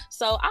modeled,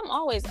 so I'm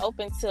always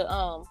open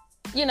to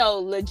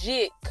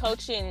legit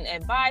coaching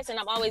advice, and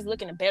I'm always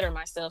looking to better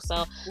myself.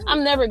 So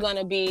I'm never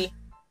gonna be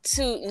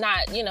too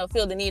not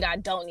feel the need I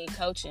don't need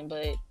coaching,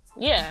 but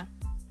yeah.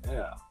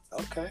 Yeah.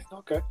 Okay.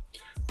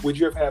 Would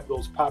you ever have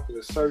those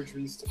popular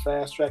surgeries to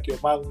fast track your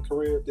modeling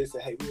career? They say,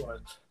 hey,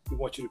 we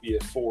want you to be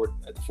at the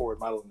Ford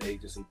Modeling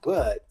Agency,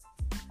 but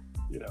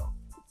would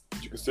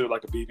you consider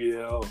like a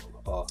BBL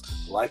or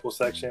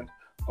liposuction,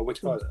 or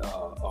what you call it,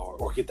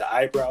 or get the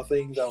eyebrow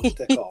things? What's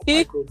that called?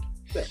 Micro.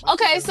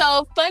 Okay,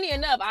 so funny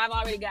enough, I've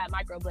already got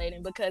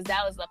microblading because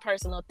that was a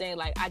personal thing.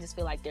 Like, I just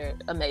feel like they're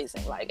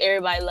amazing. Like,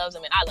 everybody loves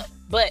them and I love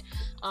them. But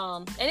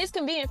and it's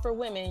convenient for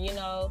women.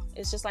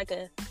 It's just like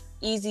a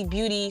easy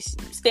beauty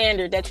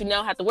standard that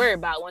have to worry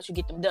about once you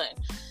get them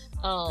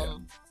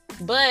done.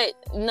 But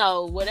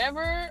no,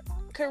 whatever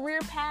career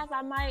path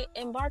I might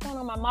embark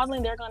on my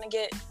modeling, they're gonna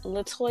get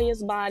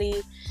Latoya's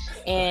body,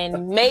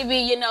 and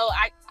maybe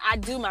I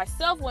do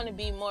myself want to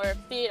be more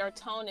fit or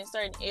toned in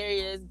certain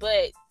areas,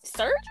 but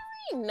surgery,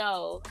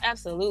 no,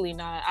 absolutely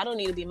not. I don't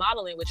need to be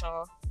modeling with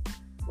y'all.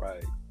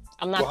 Right.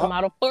 I'm not the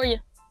model for you.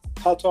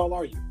 How tall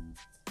are you?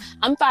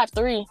 I'm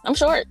 5'3". I'm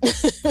short.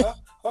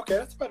 Okay,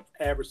 that's about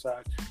average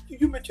size.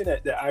 You mentioned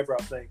that eyebrow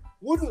thing.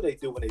 What do they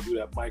do when they do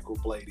that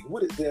microblading?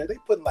 What is that? Are they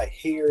putting like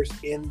hairs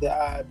in the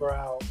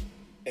eyebrow?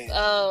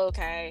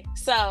 Okay,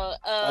 so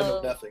I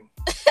know nothing.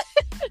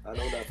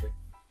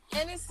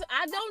 And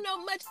I don't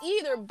know much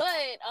either, but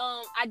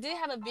I did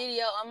have a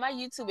video on my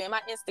YouTube and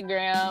my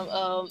Instagram.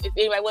 If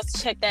anybody wants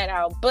to check that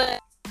out,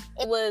 but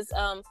it was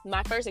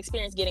my first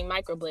experience getting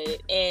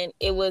microbladed, and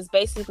it was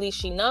basically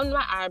she numbed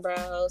my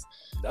eyebrows.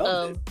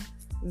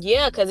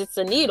 Yeah, because it's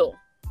a needle.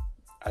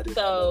 I didn't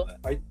know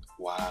that.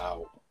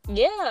 Wow.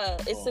 Yeah,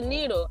 it's a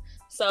needle.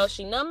 So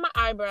she numbed my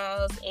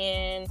eyebrows,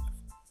 and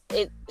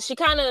she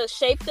kind of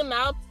shaped them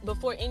out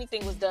before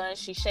anything was done.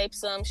 She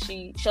shapes them,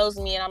 she shows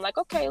me, and I'm like,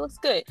 okay, looks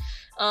good.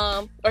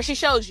 Or she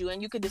shows you,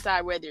 and you could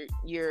decide whether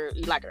you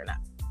like it or not.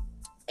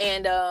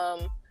 And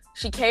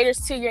she caters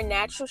to your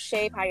natural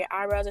shape, how your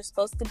eyebrows are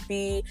supposed to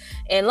be.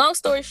 And long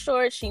story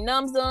short, she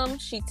numbs them,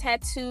 she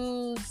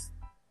tattoos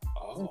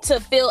to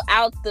fill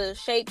out the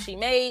shape she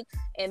made,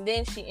 and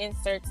then she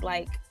inserts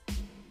like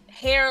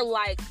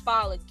hair-like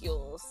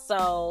follicles.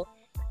 So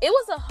it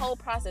was a whole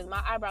process.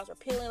 My eyebrows were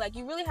peeling. Like,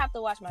 you really have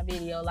to watch my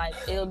video. Like,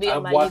 it'll be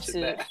on my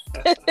YouTube.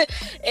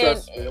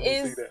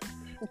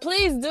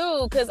 Please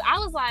do, because I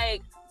was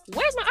like,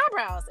 where's my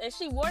eyebrows? And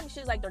she warned me, she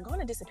was like, they're going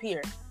to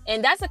disappear.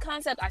 And that's a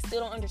concept I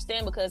still don't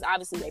understand, because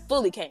obviously they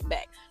fully came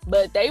back,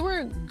 but they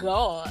were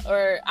gone,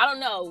 or I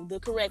don't know the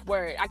correct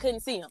word. I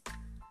couldn't see them.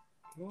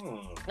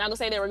 Not gonna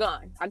say they were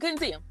gone. I couldn't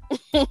see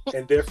them.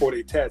 And therefore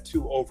they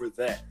tattoo over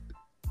that.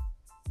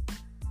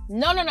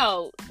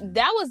 No.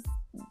 That was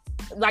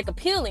like a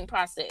peeling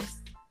process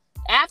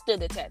after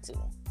the tattoo.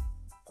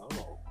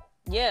 Oh.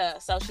 Yeah,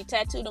 so she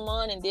tattooed them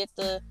on and did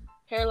the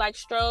hair-like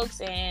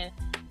strokes, and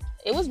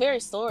it was very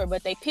sore,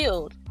 but they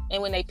peeled.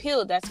 And when they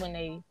peeled, that's when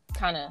they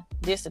kind of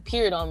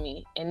disappeared on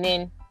me. And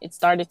then it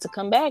started to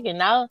come back, and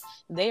now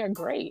they are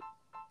great.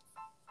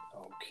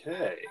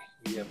 Okay.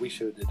 Yeah, we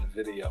should have did a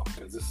video,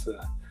 because this,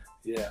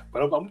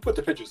 but I'm going to put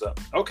the pictures up.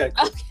 Okay,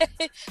 cool.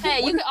 Okay.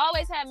 Hey, you can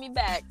always have me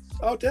back.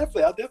 Oh,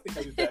 definitely. I'll definitely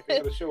have you back. I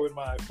got a show in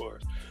mind for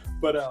us.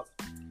 But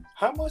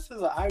how much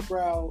is an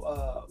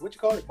eyebrow, what you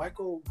call it,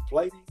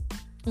 microblading?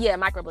 Yeah,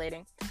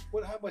 microblading.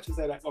 How much is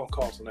that going to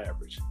cost on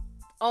average?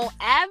 On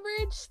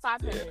average,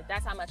 $500. Yeah.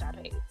 That's how much I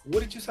paid.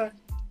 What did you say?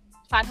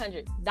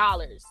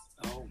 $500.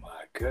 Oh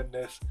my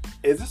goodness.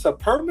 Is this a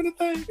permanent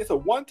thing? It's a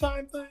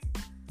one-time thing?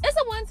 It's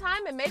a one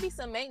time and maybe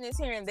some maintenance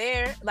here and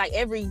there, like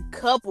every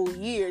couple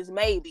years,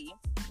 maybe.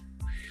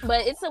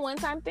 But it's a one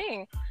time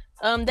thing.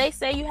 They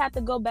say you have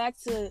to go back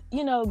to,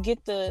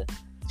 get the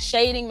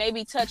shading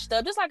maybe touched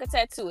up, just like a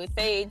tattoo. It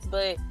fades,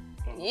 but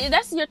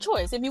that's your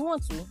choice if you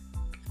want to.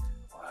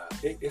 Wow,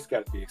 it's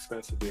got to be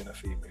expensive being a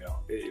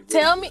female. It really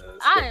Tell me, does.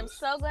 I am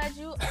so glad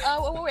you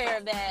are aware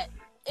of that.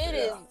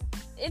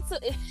 It's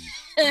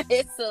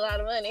a lot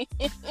of money.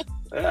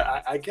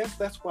 I guess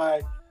that's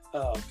why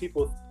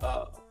people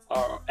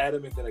are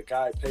adamant that a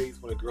guy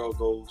pays when a girl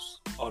goes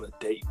on a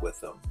date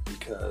with them,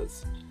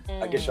 because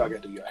I guess y'all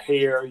got to do your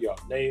hair, your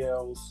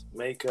nails,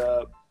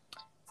 makeup.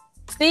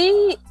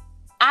 See,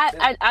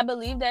 I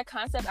believe that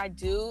concept. I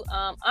do.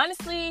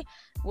 Honestly,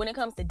 when it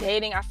comes to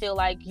dating, I feel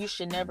like you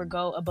should never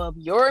go above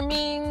your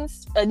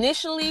means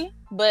initially,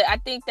 but I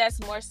think that's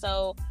more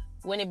so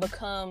when it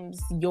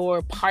becomes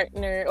your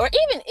partner, or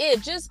even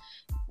if just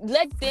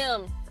let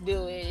them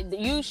do it.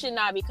 You should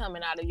not be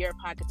coming out of your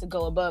pocket to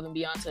go above and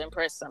beyond to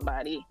impress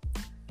somebody.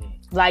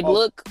 Like,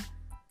 look.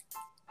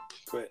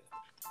 Go ahead.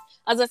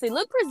 I was gonna say,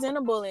 look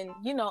presentable and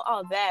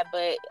all that,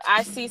 but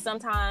I see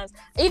sometimes,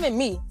 even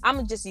me, I'm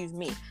gonna just use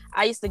me.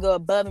 I used to go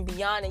above and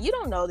beyond, and you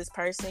don't know this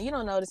person, you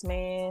don't know this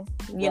man,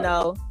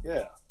 Yeah.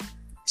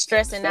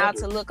 stressing out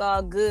to look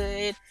all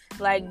good,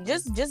 like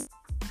just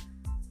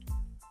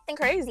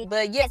crazy.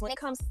 But yes, when it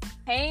comes to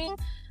paying,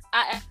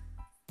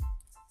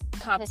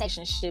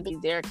 compensation should be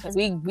there because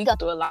we go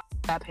through a lot.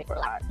 I pay for a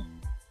lot.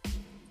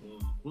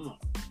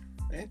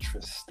 Mm-hmm.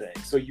 Interesting.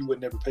 So you would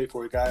never pay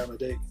for a guy on a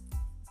date?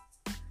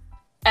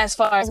 As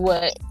far as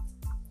what?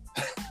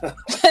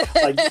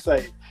 Like you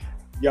say,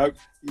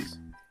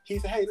 he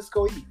said, "Hey, let's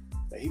go eat."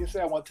 And he didn't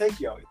say, "I want to take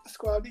you out. Let's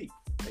go out and eat."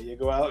 And you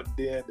go out, and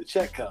then the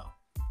check comes.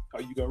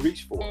 Are you gonna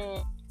reach for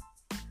it?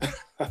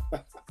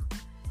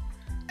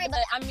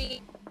 But I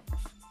mean,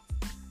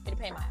 to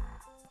pay my.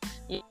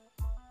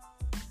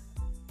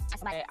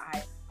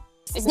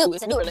 It's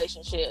a new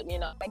relationship,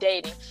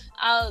 dating.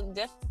 I'll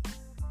definitely.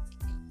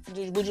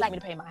 Would you like me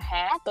to pay my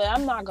half? But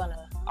I'm not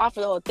gonna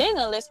offer the whole thing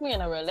unless we're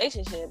in a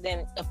relationship.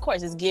 Then of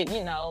course it's good.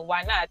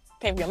 Why not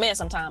pay for your man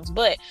sometimes?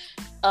 But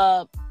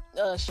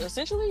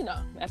essentially,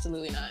 no,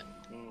 absolutely not.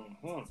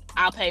 Mm-hmm.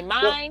 I'll pay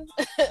mine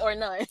or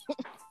none.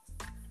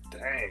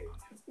 Dang.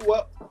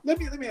 Well, let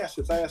me ask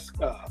this. I ask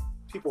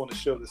people on the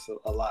show this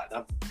a lot.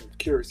 I'm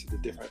curious of the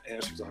different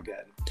answers I've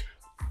gotten.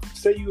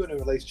 Say you're in a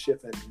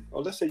relationship,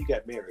 or let's say you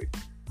got married.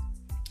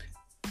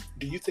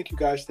 Do you think you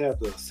guys should have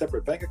the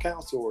separate bank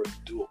accounts or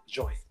do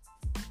joint?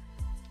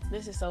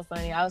 This is so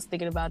funny. I was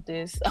thinking about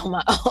this on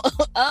my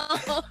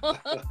own.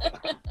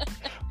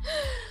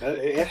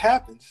 It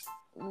happens.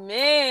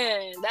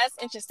 Man, that's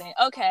interesting.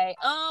 Okay.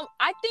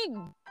 I think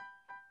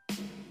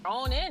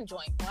own and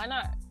joint. Why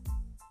not?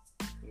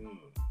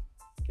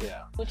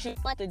 Yeah. What you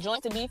want the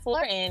joint to be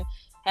for and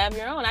have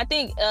your own. I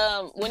think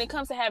when it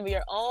comes to having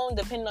your own,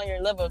 depending on your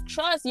level of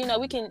trust,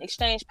 we can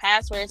exchange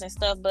passwords and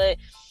stuff, but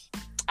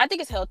I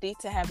think it's healthy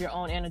to have your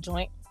own and a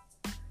joint.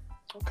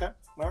 Okay.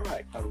 All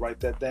right. I'll write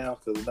that down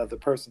because another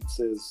person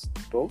says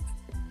both.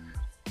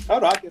 I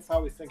don't know. I guess I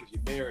always think if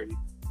you're married,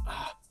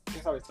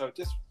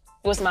 just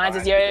what's mine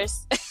is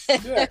yours.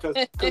 Yeah, because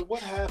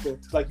what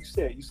happens, like you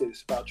said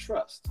it's about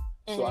trust.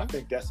 So I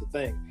think that's the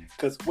thing.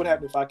 Because what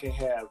happens if I can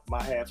have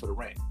my half of the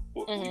rent?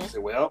 Well, you can say,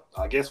 well,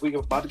 I guess we're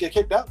about to get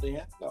kicked out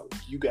then. No,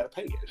 you got to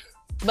pay it.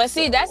 But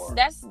see, that's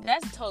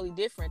totally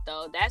different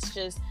though. That's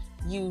just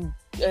you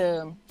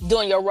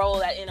doing your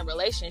role in a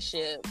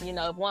relationship.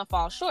 If one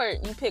falls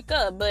short, you pick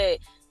up. But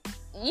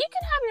you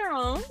can have your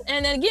own.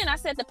 And then again, I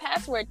said the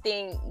password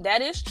thing,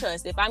 that is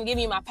trust. If I'm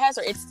giving you my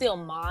password, it's still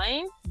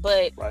mine,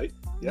 but right.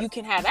 Yep. You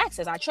can have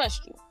access. I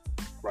trust you.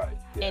 Right.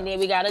 Yeah. And then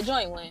we got a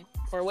joint one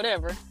for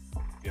whatever.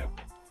 Yeah.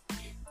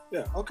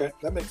 Yeah. Okay,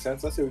 that makes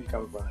sense. I see where you're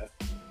coming from. That.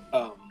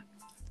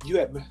 You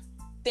had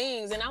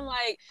things, and I'm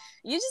like,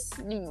 I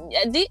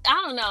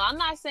don't know. I'm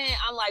not saying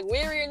I'm like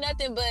weary or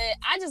nothing, but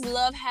I just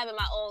love having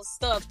my own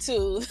stuff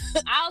too.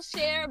 I'll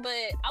share, but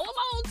I want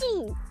my own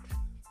too.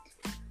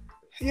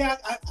 Yeah,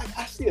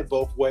 I see it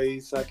both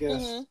ways. I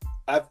guess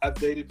I've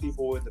dated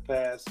people in the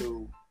past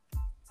who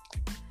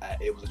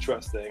it was a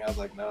trust thing. I was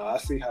like, no, I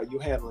see how you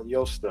handling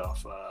your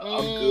stuff.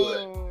 I'm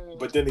good.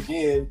 But then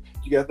again,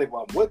 you got to think,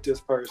 well, I'm with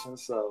this person,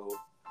 so.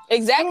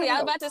 Exactly. I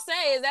was about to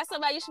say, is that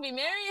somebody you should be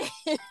marrying?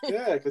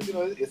 Yeah, because,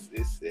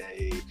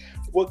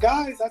 well,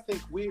 guys, I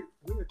think we're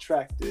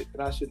attracted,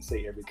 and I shouldn't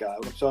say every guy.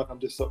 When I'm talking, I'm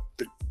just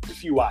the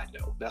few I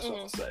know. That's what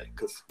I'm saying,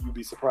 because you'd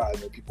be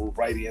surprised when people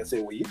write in and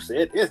say, well, you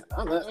said this.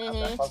 I'm not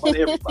talking about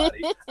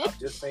everybody. I'm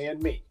just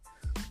saying me.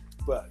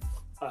 But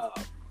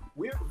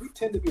we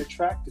tend to be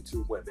attracted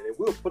to women, and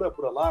we'll put up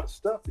with a lot of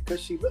stuff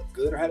because she looked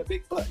good or had a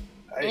big butt.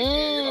 Hey,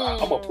 man,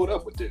 I'm going to put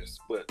up with this,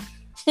 but...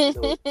 you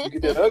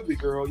get that ugly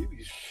girl,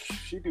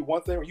 she do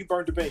one thing, or you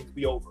burn the beans,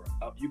 be over.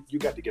 You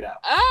got to get out.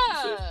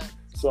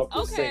 So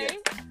I'm just saying.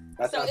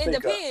 I think,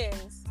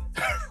 depends.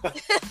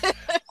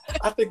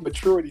 I think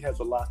maturity has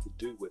a lot to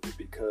do with it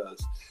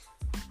because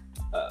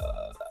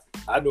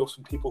I know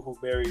some people who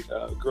married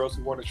girls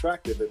who weren't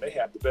attractive, and they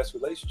have the best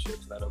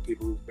relationships. And I know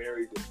people who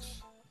married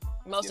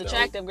most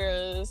attractive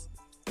girls.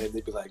 And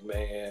they'd be like,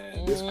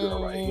 man, this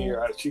girl right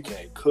here, she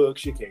can't cook,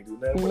 she can't do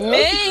nothing. But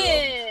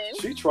Man,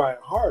 she trying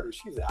harder.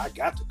 She's like, I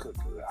got to cook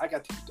good. I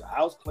got to keep the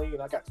house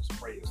clean. I got to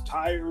spray his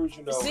tires,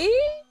 you know.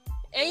 See?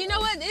 And you know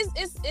what?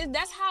 It's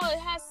that's how it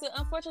has to,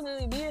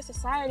 unfortunately, be in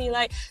society.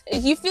 Like,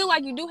 you feel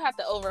like you do have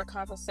to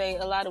overcompensate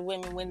a lot of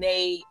women when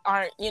they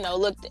aren't, you know,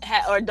 looked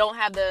at or don't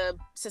have the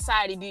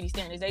society beauty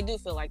standards. They do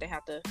feel like they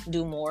have to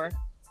do more.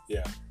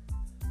 Yeah.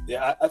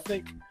 Yeah, I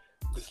think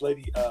this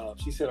lady,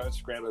 she said on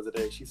Instagram the other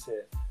day, she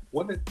said,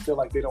 women feel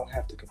like they don't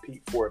have to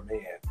compete for a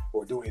man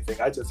or do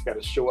anything. I just got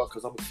to show up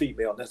because I'm a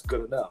female and that's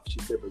good enough. She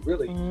said, but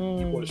really,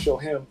 you want to show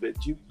him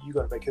that you're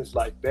going to make his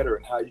life better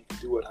and how you can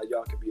do it, how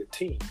y'all can be a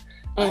team.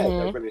 I had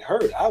never really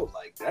heard it. I was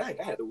like, dang,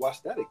 I had to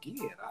watch that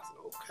again. I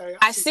said, okay.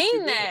 I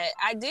seen that.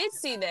 I did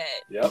see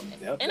that. Yep.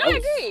 And I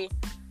agree.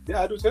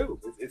 Yeah, I do too.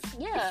 It's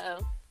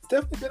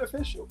definitely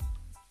beneficial.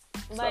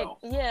 Like,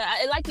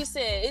 like you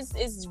said,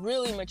 it's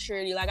really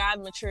maturity. Like, I've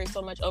matured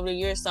so much over the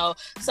years. So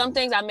some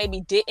things I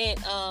maybe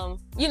didn't,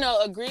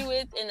 agree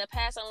with in the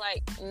past. I'm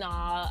like,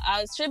 nah,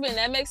 I was tripping.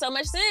 That makes so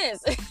much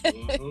sense.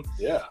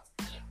 Yeah.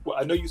 Well,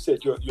 I know you said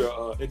you're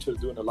into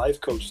doing a life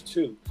coach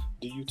too.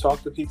 Do you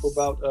talk to people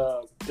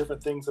about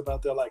different things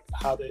about their, like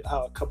how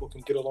a couple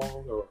can get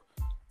along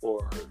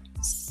or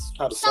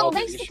how to solve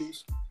the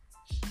issues?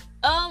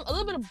 A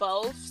little bit of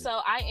both.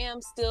 So I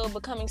am still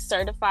becoming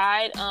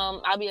certified.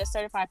 I'll be a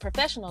certified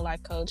professional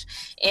life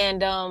coach,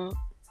 and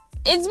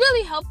it's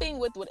really helping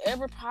with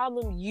whatever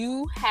problem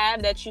you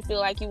have that you feel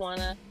like you want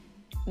to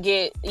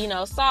get,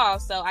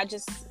 solved. So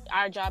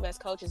our job as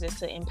coaches is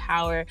to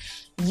empower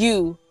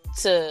you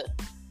to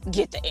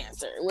get the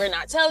answer. We're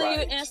not telling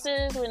you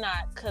answers. We're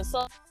not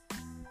consulting.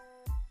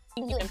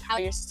 You empower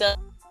yourself.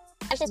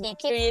 That's just being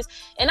curious,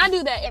 and I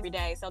do that every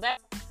day. So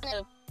that kind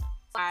of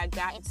I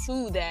got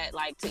into that,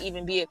 like, to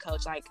even be a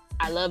coach. Like,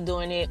 I love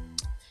doing it,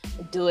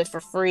 do it for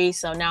free.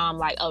 So now I'm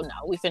like, oh no,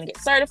 we finna get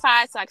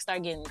certified so I can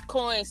start getting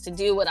coins to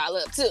do what I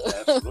love too.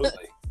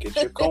 Absolutely. Get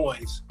your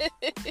coins.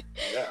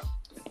 Yeah.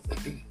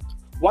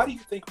 Why do you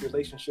think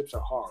relationships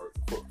are hard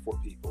for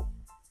people?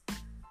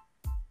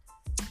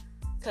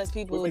 Because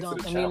people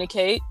don't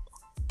communicate.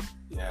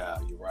 Yeah,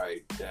 you're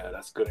right. Yeah,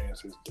 that's a good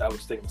answer. I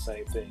was thinking the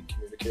same thing.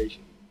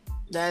 Communication.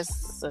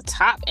 That's a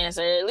top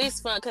answer, at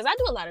least fun, because I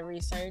do a lot of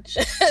research,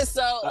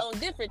 so on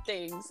different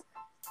things.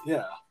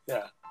 Yeah.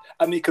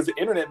 I mean, because the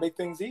internet make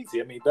things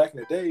easy. I mean, back in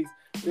the days,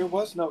 there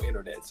was no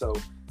internet, so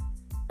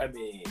I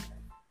mean,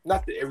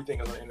 not that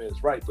everything on the internet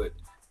is right, but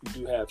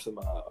you do have some,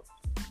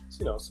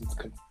 some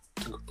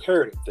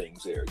comparative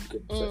things there. You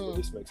can say, well,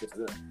 this makes sense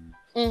to them.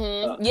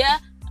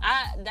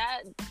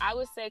 I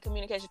would say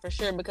communication for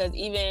sure, because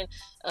even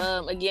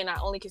again, I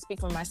only can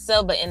speak for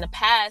myself, but in the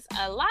past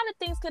a lot of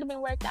things could have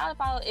been worked out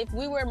if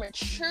we were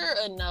mature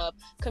enough.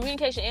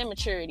 Communication and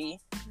maturity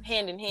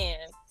hand in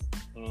hand.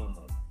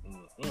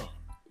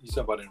 You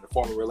talking about in a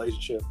formal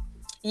relationship?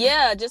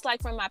 Yeah, just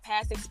like from my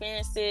past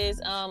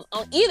experiences, on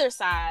either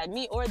side,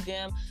 me or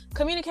them,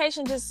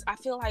 communication just, I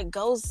feel like,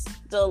 goes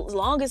the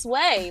longest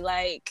way.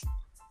 Like,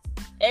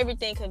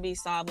 everything could be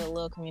solved with a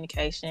little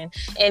communication.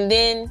 And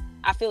then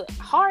I feel it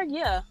hard,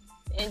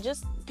 and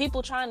just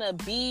people trying to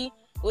be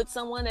with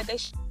someone that they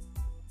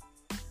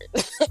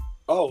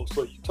Oh,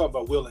 so you talking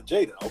about Will and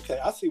Jada. Okay,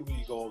 I see where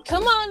you're going.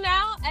 Come on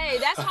now. Hey,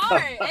 that's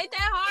hard. Ain't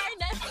that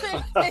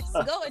hard? That's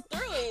going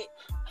through it.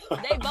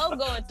 They both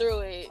going through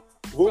it.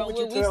 What would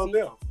you tell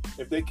them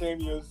if they came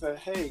to you and said,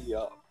 hey,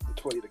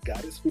 Latoya, the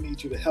goddess, we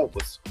need you to help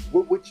us?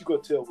 What you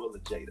going to tell Will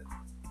and Jada?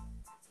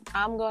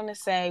 I'm going to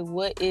say,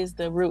 what is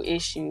the root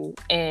issue?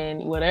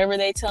 And whatever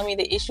they tell me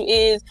the issue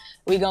is,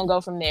 we're going to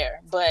go from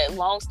there. But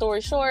long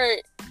story short,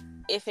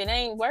 if it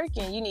ain't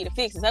working, you need to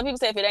fix it. Some people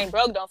say if it ain't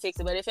broke, don't fix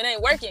it. But if it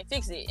ain't working,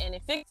 fix it. And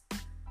if it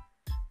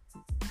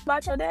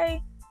about your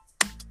day,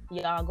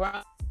 y'all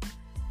grown.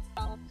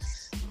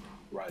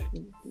 Right.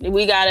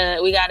 We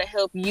gotta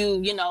help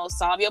you,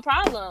 solve your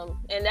problem.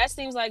 And that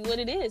seems like what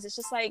it is. It's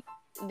just like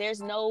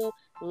there's no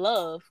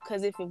love,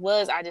 because if it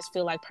was, I just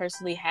feel like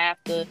personally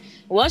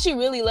once you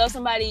really love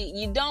somebody,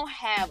 you don't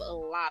have a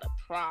lot of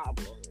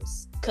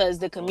problems because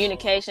the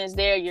communication's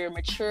there. You're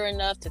mature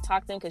enough to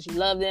talk to them because you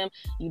love them.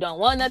 You don't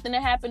want nothing to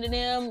happen to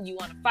them. You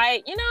want to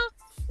fight.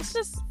 It's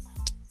just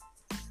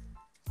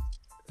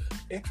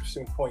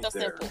interesting point so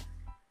there. Simple.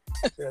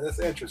 Yeah, that's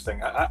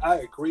interesting.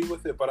 I agree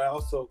with it, but I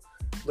also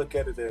look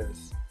at it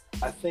as,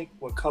 I think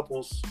when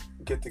couples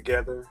get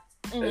together,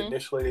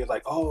 initially they're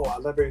like, oh, I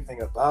love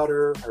everything about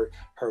her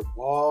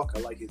walk, I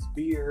like his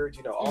beard,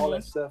 all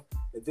that stuff.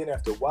 And then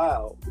after a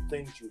while, the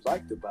things you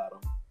liked about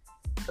him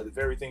are the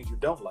very things you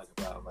don't like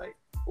about him. Like,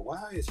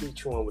 why is he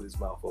chewing with his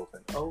mouth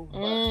open? Oh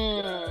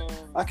my God.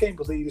 I can't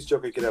believe this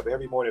joker get up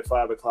every morning at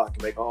 5 o'clock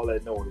and make all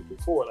that noise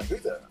before. Like,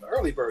 he's an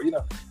early bird.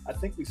 I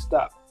think we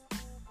stopped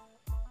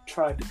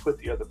trying to put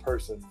the other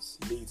person's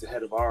needs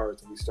ahead of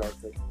ours, and we start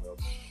thinking, well,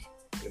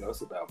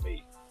 it's about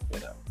me.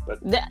 But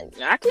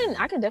I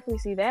can definitely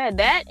see that.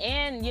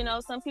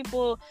 And some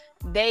people,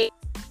 they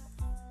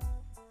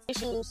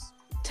issues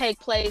take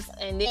place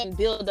and then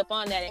build up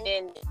on that, and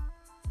then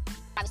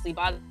obviously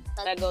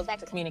that goes back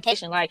to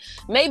communication. Like,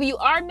 maybe you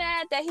are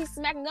mad that he's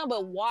smacking them,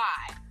 but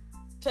why?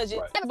 Because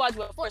you never bothered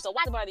you before, so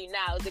why bother you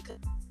now? Is it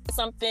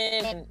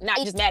something and not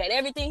just mad at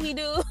everything he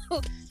do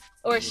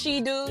or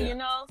she do, you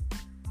know?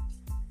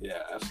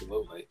 Yeah,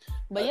 absolutely.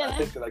 But yeah, I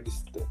think that, like,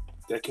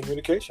 that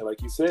communication,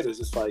 like you said, is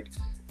just like,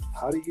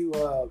 how do you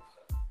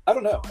I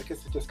don't know, I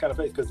guess it just kind of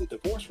varies, because the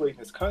divorce rate in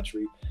this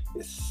country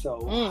is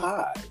so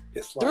high.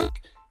 It's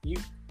like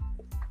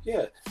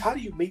how do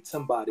you meet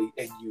somebody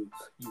and you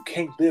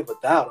can't live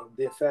without them,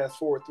 then fast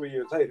forward 3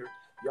 years later,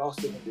 y'all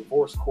sitting in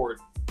divorce court,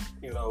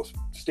 you know,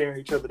 staring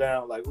each other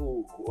down like,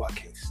 ooh, I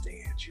can't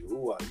stand you.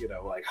 Ooh, you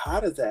know, like, how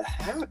does that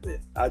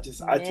happen? I just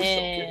don't get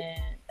it.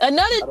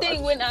 Another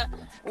thing,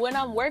 when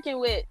I'm working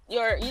with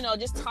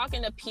just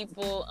talking to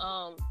people,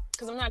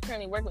 because I'm not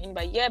currently working with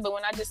anybody yet, but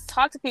when I just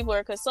talk to people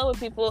or consult with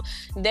people,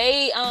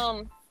 they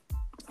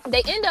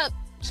end up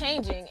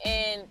changing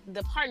and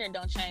the partner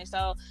don't change.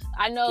 So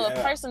I know a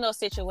personal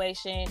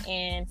situation,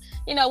 and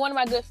one of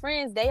my good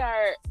friends, they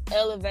are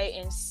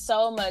elevating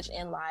so much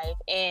in life,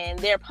 and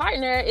their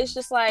partner is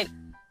just like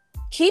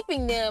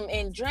keeping them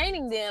and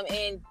draining them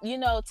and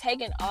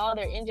taking all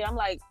their energy. I'm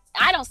like,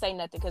 I don't say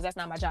nothing because that's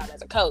not my job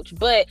as a coach,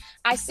 but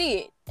I see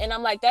it, and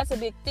I'm like, that's a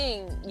big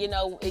thing.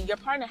 Your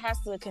partner has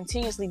to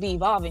continuously be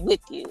evolving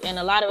with you, and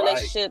a lot of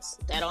relationships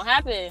that don't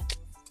happen.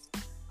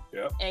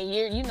 Yep. And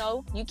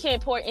you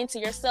can't pour into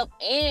yourself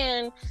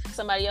and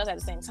somebody else at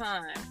the same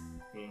time.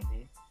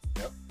 Mm-hmm.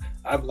 Yep.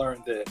 I've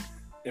learned that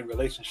in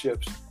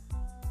relationships,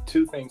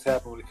 two things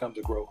happen when it comes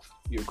to growth.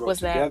 You grow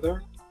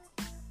together,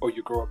 or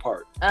you grow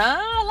apart.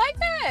 I like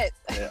that.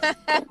 Yeah.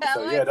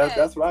 So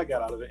that's what I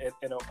got out of it.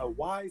 And a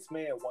wise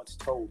man once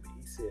told me,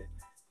 he said,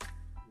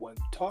 when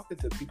talking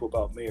to people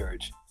about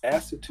marriage,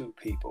 ask the two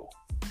people,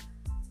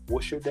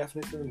 what's your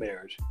definition of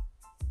marriage?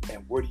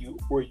 And where you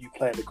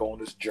plan to go on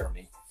this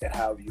journey, and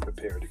how are you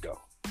prepared to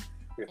go?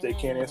 If they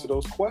can't answer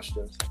those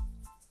questions,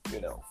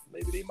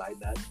 maybe they might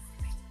not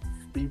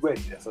be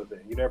ready. That's the thing.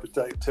 You never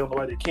tell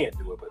nobody they can't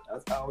do it,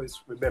 but I always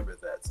remember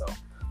that. So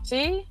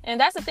see, and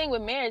that's the thing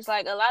with marriage.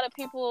 Like, a lot of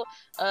people,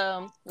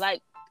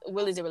 like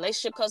Willie's a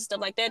relationship coach,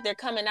 stuff like that, they're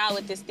coming out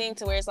with this thing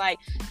to where it's like,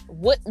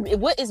 what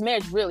is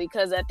marriage really?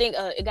 Because I think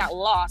it got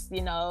lost,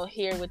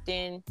 here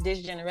within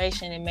this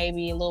generation, and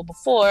maybe a little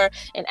before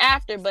and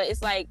after. But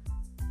it's like,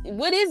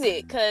 what is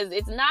it? Because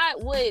it's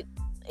not what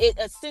it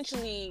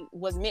essentially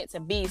was meant to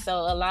be. So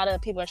a lot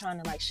of people are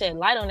trying to like shed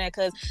light on that,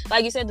 because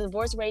like you said, the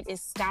divorce rate is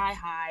sky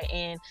high,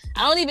 and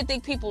I don't even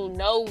think people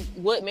know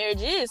what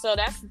marriage is. So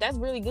that's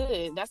really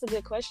good. That's a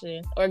good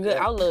question, or a good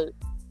outlook.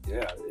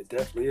 Yeah, it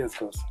definitely is,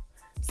 because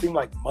it seems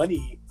like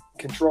money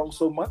controls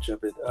so much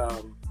of it.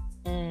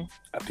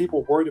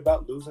 People worried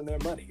about losing their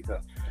money.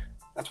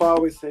 That's why I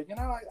always say,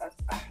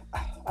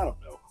 I don't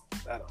know.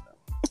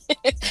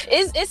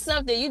 It's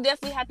something you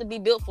definitely have to be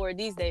built for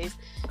these days.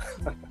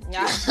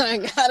 I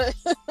gotta.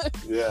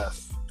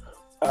 Yes.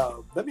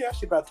 Let me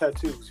ask you about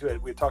tattoos.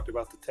 We talked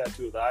about the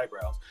tattoo of the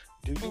eyebrows.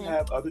 Do you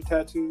have other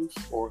tattoos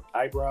or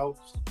eyebrows?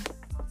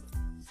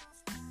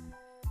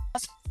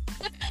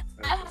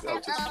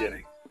 I'm just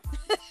kidding.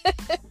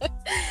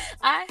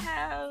 I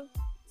have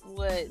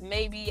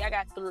maybe I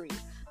got 3.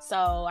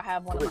 So I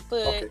have one on my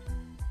foot,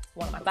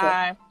 one on my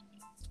thigh,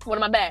 one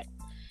on my back,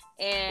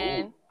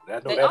 and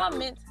they all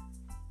meant.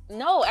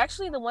 No,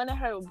 actually, the one that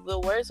hurt the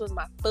worst was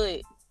my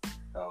foot.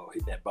 Oh,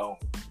 hit that bone.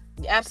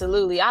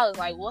 Absolutely. I was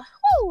like,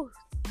 "Whoa!"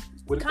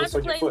 What's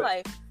on your foot?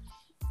 Life.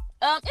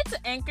 It's an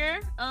anchor.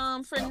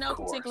 For no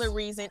particular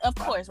reason. Of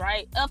course,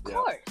 right? Of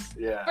course.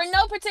 Yeah. For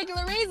no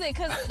particular reason,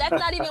 because that's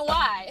not even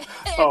why.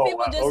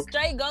 People just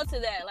straight go to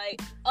that, like,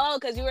 oh,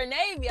 because you were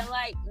Navy. I'm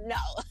like, no.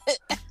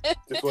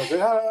 Just was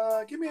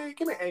give me an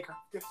anchor.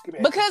 Just give me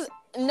an because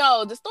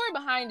no, the story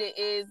behind it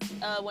is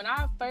when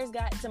I first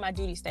got to my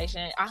duty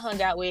station, I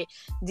hung out with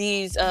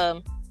these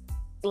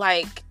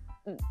like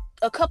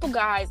a couple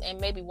guys and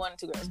maybe 1 or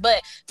 2 girls,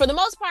 but for the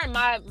most part,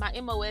 my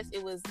MOS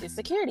it's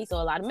security, so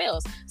a lot of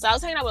males. So I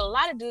was hanging out with a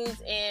lot of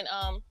dudes and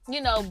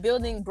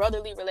building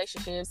brotherly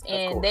relationships,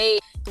 and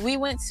we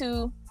went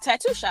to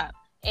tattoo shop,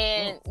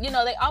 and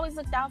they always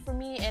looked out for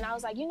me, and I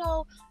was like,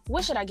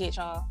 what should I get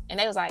y'all? And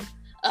they was like,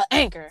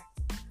 anchor.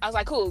 I was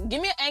like, cool,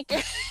 give me an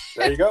anchor.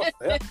 There you go.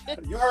 Yeah.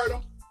 You heard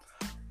them.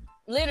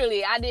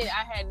 Literally, I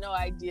had no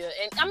idea.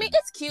 And I mean,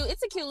 it's cute.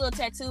 It's a cute little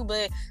tattoo,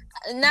 but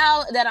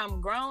now that I'm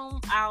grown,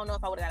 I don't know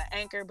if I would have got an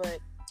anchor, but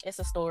it's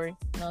a story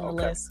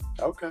nonetheless.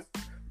 Okay.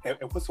 And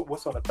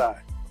what's on the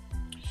thigh?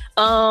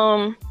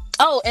 Oh,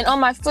 and on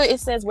my foot it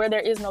says, where there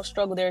is no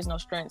struggle, there is no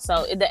strength.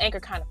 So the anchor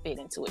kind of fit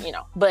into it,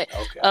 But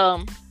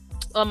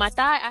on my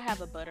thigh I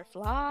have a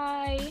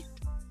butterfly.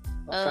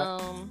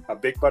 Okay. A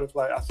big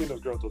butterfly. I've seen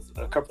those girls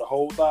cover the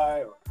whole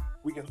thigh, or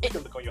we can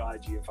look on your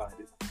IG and find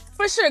it.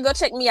 For sure, go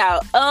check me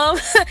out.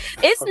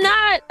 It's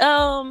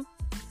not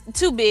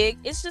too big.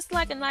 It's just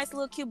like a nice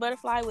little cute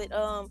butterfly with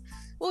what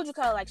would you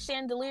call it, like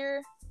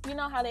chandelier? You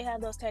know how they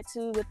have those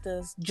tattoos with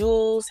the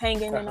jewels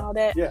hanging and all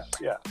that? Yeah.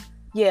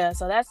 Yeah,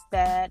 so that's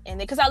that. And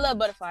then because I love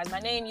butterflies, my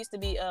name used to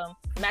be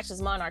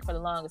Matchless Monarch for the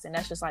longest, and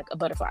that's just like a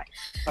butterfly.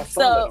 I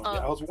saw that on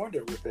there. I was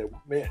wondering what that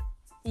meant.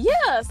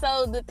 Yeah,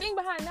 so the thing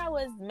behind that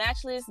was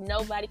matchless,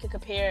 nobody could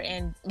compare,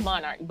 and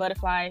monarch,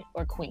 butterfly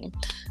or queen.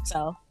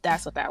 So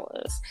that's what that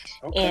was.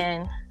 Okay.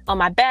 And on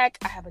my back,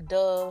 I have a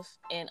dove,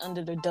 and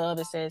under the dove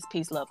it says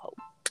peace, love, hope.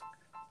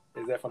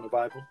 Is that from the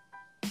Bible?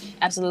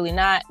 Absolutely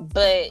not,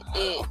 but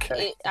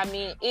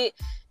it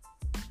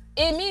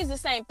means the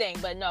same thing,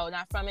 but no,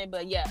 not from it.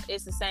 But yeah,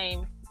 it's the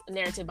same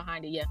narrative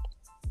behind it. Yeah.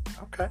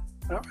 Okay.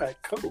 All right.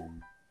 Cool.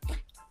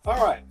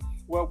 All right.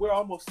 Well, we're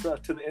almost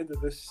to the end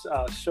of this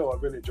show. I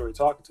really enjoyed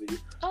talking to you.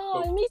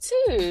 Oh, me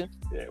too.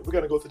 Yeah, we're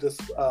going to go through this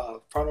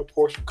final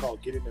portion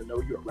called Getting to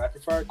Know You, or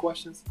rapid fire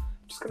questions. I'm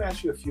just going to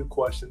ask you a few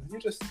questions. You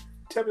just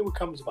tell me what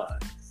comes to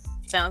mind.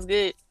 Sounds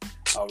good.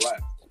 All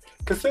right.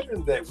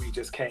 Considering that we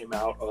just came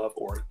out of,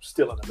 or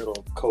still in the middle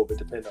of COVID,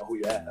 depending on who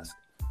you ask,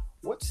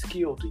 what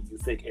skill do you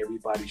think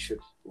everybody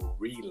should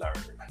relearn?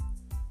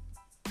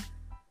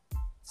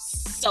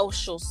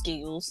 Social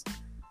skills.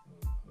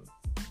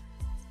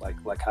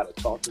 Like how to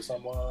talk to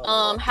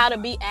someone? How to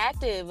be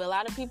active. A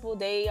lot of people,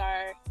 they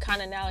are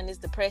kind of now in this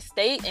depressed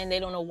state, and they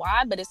don't know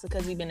why, but it's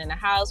because we've been in the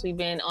house, we've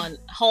been on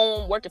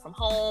home, working from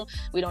home.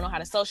 We don't know how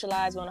to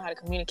socialize, we don't know how to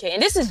communicate.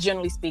 And this is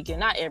generally speaking,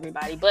 not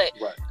everybody, but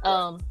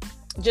right.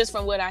 Just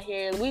from what I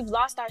hear, we've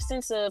lost our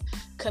sense of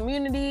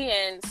community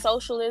and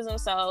socialism.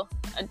 So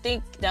I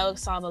think that would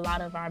solve a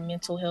lot of our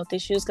mental health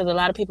issues, because a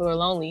lot of people are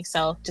lonely.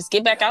 So just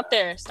get back out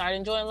there, start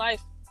enjoying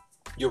life.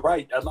 You're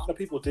right. A lot of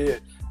people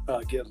did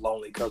get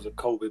lonely because of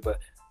COVID, but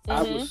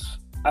I've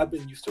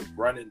been used to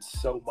running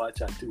so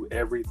much. I do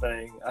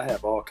everything. I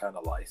have all kind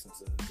of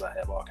licenses. I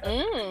have all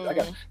kind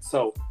of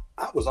so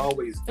I was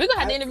always, we're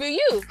gonna have to interview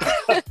you.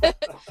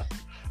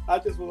 I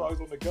just was always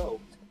on the go.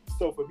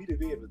 So for me to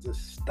be able to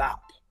just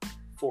stop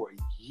for a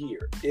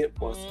year, it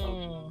was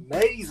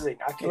amazing.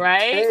 I can't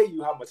tell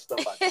you how much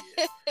stuff I did.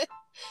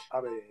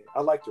 I mean,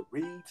 I like to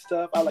read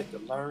stuff. I like to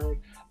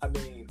learn. I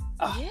mean,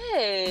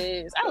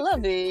 yes, I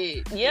love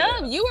it.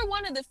 Yeah, you were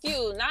one of the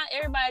few. Not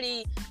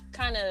everybody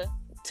kind of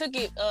took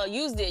it,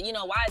 used it,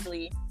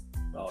 wisely.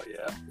 Oh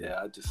yeah.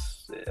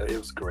 It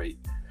was great.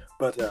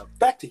 But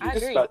back to you.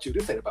 This is about you.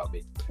 This ain't about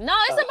me. No,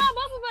 it's about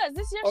both of us.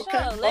 This is your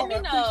show. Let me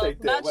know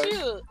about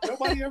you.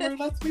 Nobody ever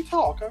lets me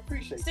talk. I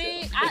appreciate that.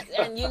 See,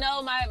 and you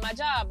know my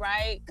job,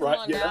 right? Come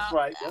on now. That's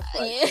right.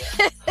 Yeah.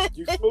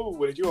 You smooth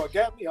with it. You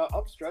got me.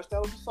 I'm stressed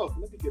out on the sofa.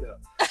 Let me get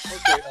up.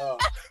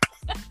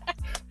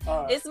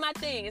 Okay. It's my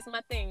thing.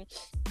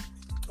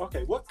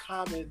 Okay, what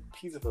common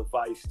piece of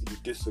advice do you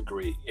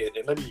disagree? And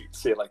let me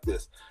say it like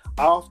this.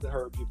 I often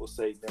heard people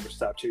say, never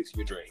stop chasing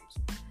your dreams.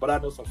 But I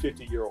know some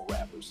 50-year-old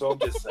rappers, so I'm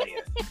just saying.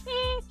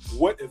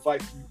 What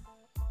advice do you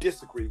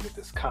disagree with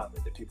this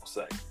comment that people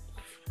say?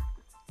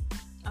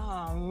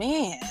 Oh,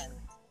 man.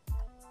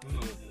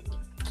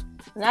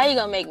 Now you're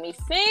going to make me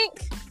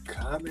think.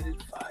 Common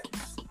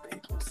advice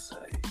people say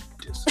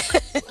disagree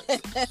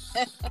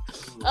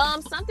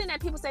with. Something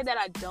that people say that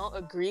I don't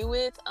agree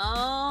with.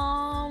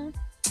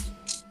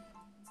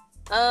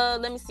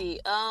 Let me see.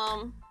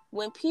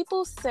 When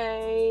people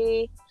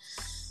say,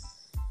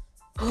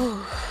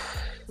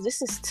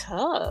 this is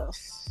tough.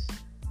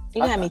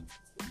 You got me.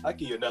 I'll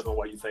give you another one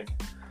while you think.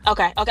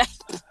 Okay.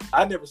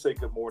 I nenever say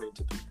good morning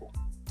to people.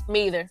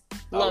 Me either.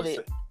 Love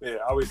it. I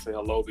always say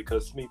hello,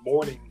 because to me,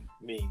 morning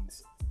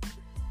means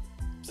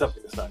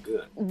something that's not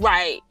good.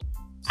 Right.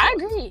 So, I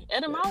agree.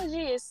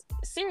 Etymology is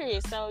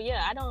serious. So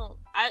yeah,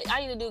 I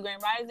either do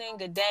grand rising,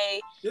 good day,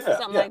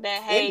 something like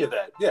that. Hey, any of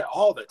that. Yeah,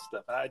 all that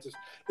stuff.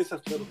 It's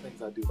such little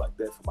things I do like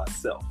that for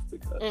myself,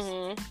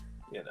 because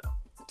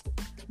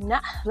Now,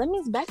 let me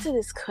back to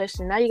this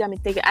question. Now you got me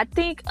thinking. I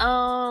think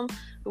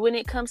when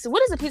it comes to,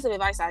 what is a piece of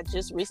advice I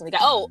just recently got?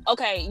 Oh,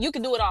 okay, you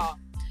can do it all.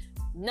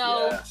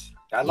 No, yes.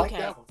 I like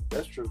that one.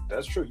 That's true.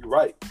 You're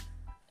right.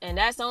 And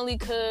that's only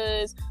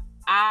because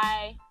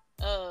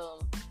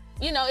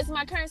it's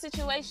my current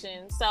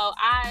situation. So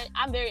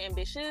I'm very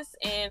ambitious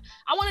and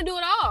I want to do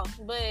it all.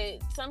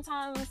 But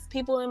sometimes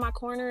people in my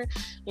corner,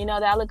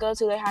 that I look up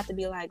to, they have to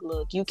be like,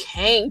 look, you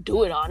can't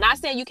do it all. Not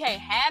saying you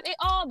can't have it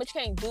all, but you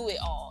can't do it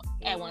all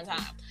at one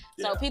time.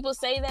 So people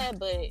say that,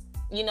 but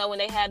when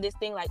they have this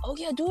thing like, oh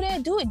yeah, do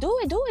that, do it.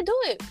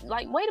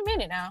 Like, wait a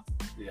minute now.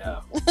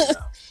 Yeah.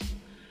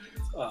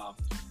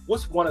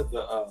 What's one of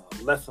the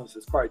lessons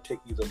that's probably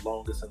taken you the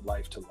longest in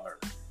life to learn?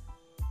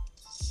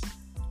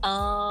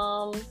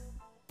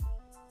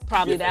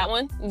 Probably that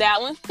one.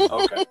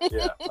 Okay.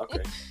 Yeah.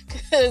 Okay.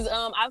 Because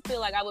I feel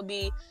like I would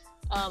be.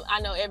 I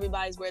know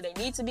everybody's where they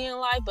need to be in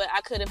life, but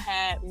I could have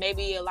had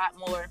maybe a lot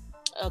more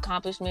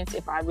accomplishments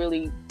if I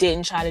really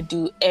didn't try to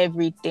do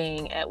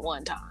everything at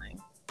one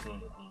time.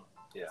 Mm-hmm.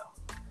 Yeah.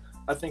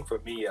 I think for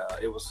me,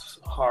 it was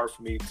hard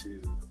for me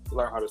to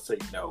learn how to say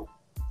no.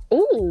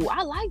 Ooh,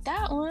 I like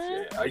that one.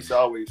 Yeah, I used to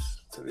always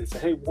say,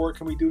 hey, Ward,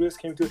 can we do this?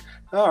 Can we do it?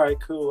 All right,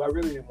 cool. I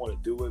really didn't want to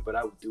do it, but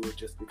I would do it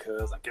just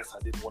because I guess I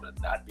didn't want to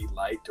not be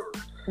liked or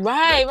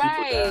let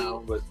people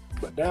down. But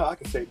But now I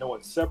can say no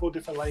in several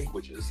different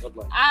languages. I'm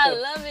like, I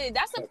love it.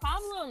 That's a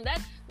problem.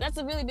 That's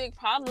a really big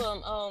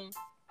problem.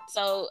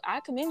 So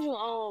I commend you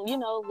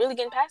on, really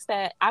getting past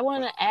that. I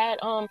want to add,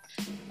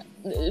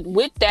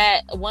 with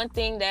that, one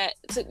thing that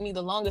took me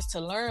the longest to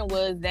learn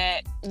was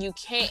that you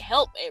can't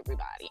help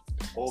everybody.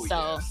 Oh,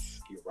 so, yes,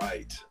 you're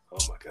right. Oh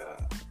my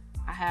God.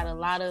 I had a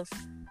lot of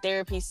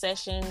therapy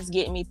sessions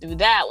getting me through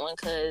that one,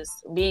 because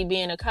me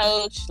being a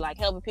coach, like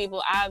helping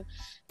people, I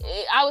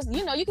was,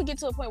 you could get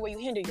to a point where you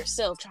hinder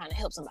yourself trying to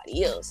help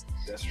somebody else.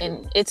 That's true.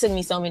 And it took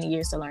me so many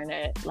years to learn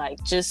that.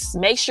 Like, just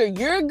make sure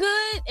you're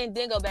good and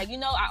then go back.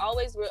 I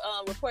always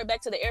report back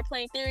to the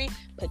airplane theory.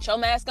 Put your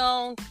mask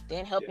on,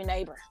 then help your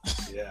neighbor.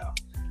 Yeah.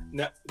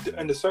 Now,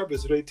 in the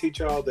service, do they teach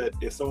y'all that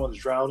if someone's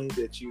drowning,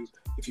 that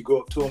if you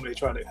go up to them, they're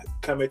trying to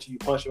come at you, you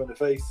punch them in the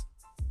face?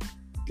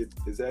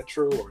 Is that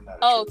true or not?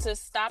 Oh, true? To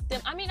stop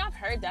them? I mean, I've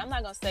heard that. I'm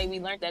not going to say we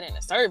learned that in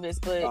the service,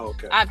 but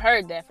okay. I've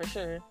heard that for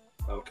sure.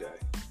 Okay.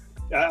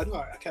 I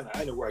know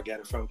where I got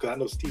it from, because I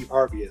know Steve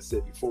Harvey has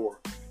said before,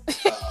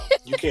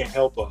 you can't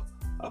help a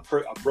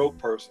broke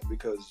person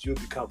because you'll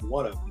become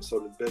one of them. So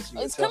the best you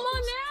can tell come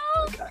on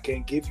is, now. I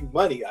can't give you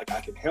money. I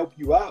can help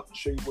you out and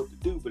show you what to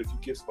do. But if you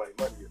give somebody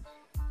money,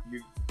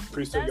 you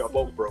pretty soon y'all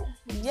both broke.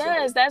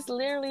 Yes, so, that's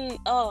literally.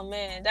 Oh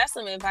man, that's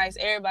some advice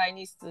everybody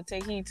needs to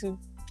take heed to.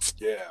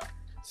 Yeah.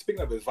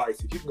 Speaking of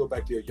advice, if you can go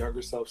back to your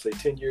younger self, say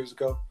 10 years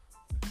ago,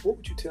 what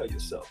would you tell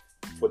yourself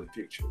for the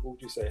future? What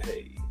would you say?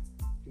 Hey,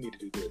 you need to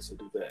do this or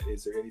do that.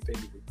 Is there anything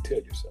you would tell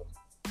yourself?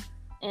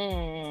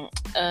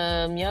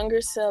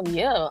 Younger self,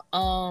 yeah.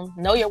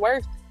 Know your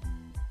worth.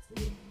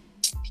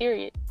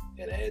 Period.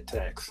 And add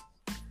tax.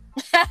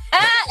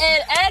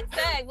 And add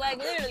tax, like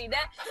literally,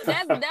 that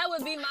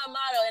would be my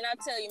motto. And I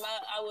tell you,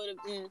 I would have.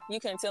 You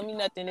couldn't tell me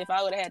nothing if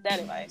I would have had that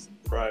advice.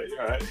 Right.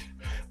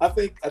 I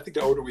think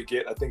the older we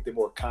get, I think the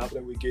more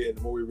confident we get, and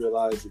the more we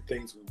realize the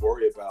things we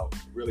worry about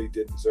really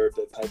didn't deserve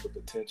that type of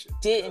attention.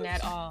 Didn't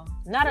at all.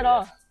 Not at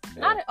all.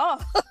 Yeah. Not at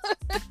all.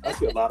 I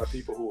see a lot of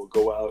people who will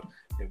go out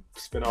and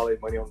spend all their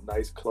money on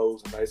nice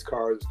clothes and nice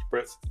cars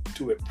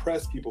to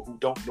impress people who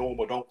don't know them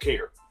or don't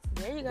care.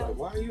 There you go. Like,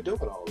 why are you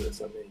doing all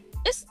this? I mean,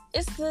 it's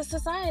the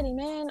society,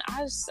 man.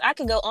 I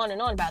could go on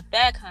and on about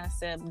that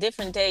concept.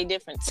 Different day,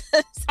 different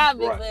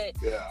topic, right. But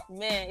yeah,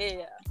 man,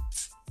 yeah.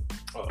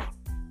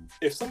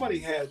 If somebody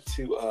had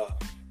to,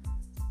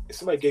 if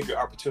somebody gave you an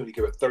opportunity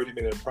to give a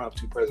 30-minute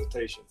impromptu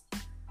presentation,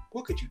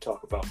 what could you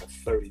talk about for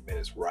 30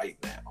 minutes right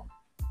now?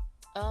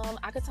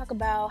 I could talk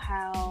about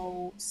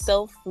how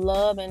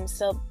self-love and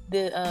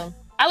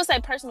I would say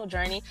personal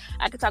journey.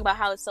 I could talk about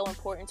how it's so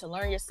important to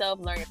learn yourself,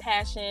 learn your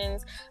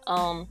passions,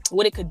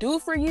 what it could do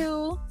for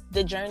you,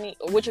 the journey,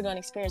 what you're going to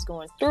experience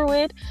going through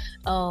it.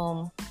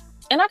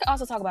 And I could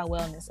also talk about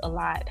wellness a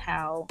lot,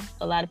 how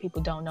a lot of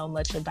people don't know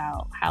much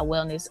about how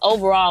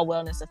overall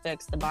wellness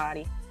affects the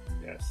body.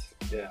 Yes.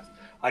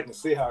 I can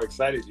see how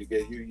excited you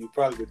get. You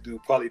probably would do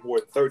more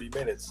than 30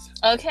 minutes.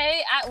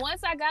 Okay.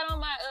 Once I got on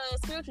my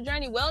spiritual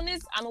journey,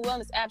 wellness, I'm a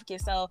wellness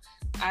advocate. So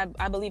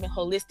I believe in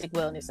holistic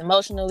wellness,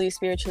 emotionally,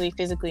 spiritually,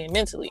 physically, and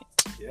mentally.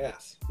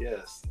 Yes.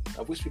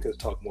 I wish we could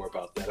talk more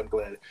about that. I'm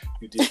glad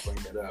you did bring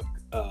that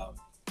up.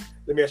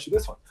 Let me ask you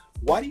this one.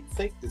 Why do you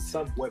think that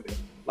some women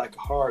like a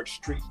hard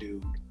street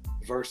dude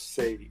versus,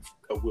 say,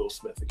 a Will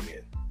Smith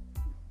again?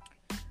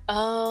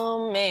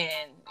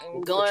 Man.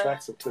 What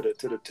attracts them to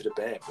the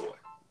bad boy?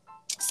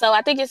 So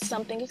I think it's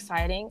something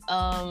exciting.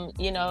 Aside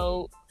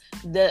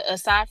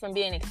from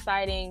being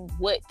exciting,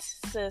 what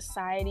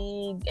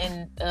society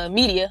and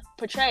media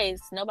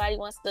portrays. Nobody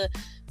wants the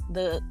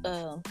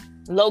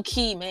low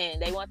key man.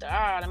 They want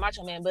the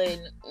macho man, but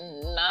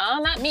no,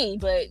 not me.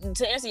 But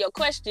to answer your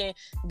question,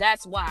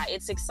 that's why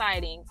it's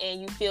exciting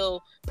and you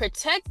feel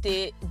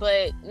protected.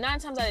 But 9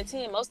 times out of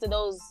 10, most of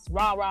those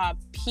rah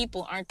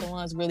people aren't the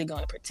ones really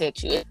going to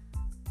protect you.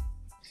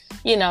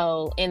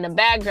 In the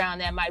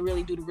background, that might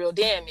really do the real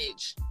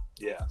damage.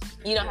 Yeah.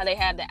 How they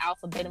have the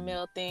alpha beta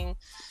male thing?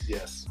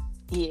 Yes.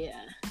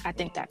 Yeah, I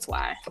think that's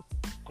why.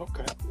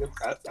 Okay.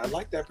 I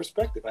like that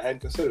perspective. I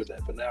hadn't considered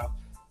that, but now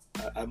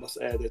I must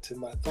add that to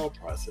my thought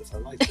process. I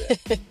like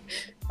that.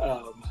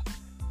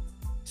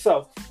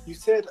 So you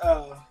said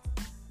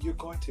you're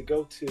going to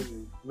go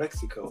to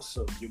Mexico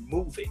soon. You're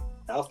moving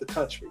out the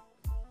country.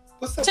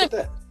 What's up with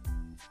that?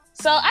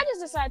 So I just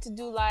decided to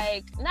do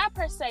not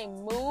per se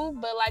move,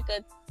 but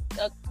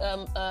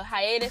a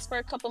hiatus for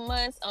a couple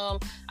months.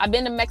 I've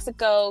been to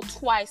Mexico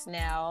twice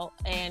now,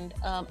 and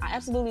I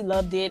absolutely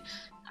loved it.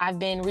 I've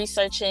been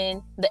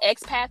researching the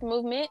expat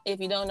movement. If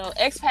you don't know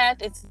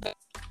expat, it's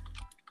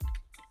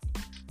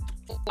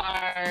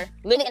are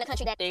living in a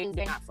country that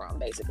they're not from,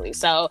 basically.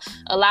 So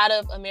a lot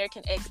of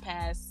American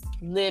expats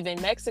live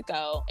in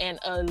Mexico and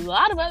a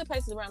lot of other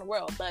places around the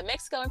world, but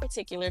Mexico in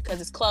particular,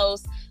 because it's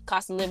close,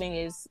 cost of living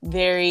is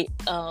very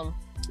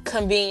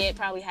convenient,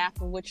 probably half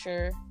of what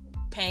you're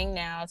paying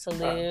now to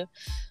live.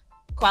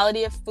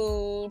 Quality of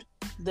food,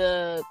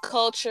 the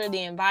culture,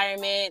 the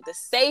environment, the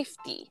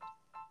safety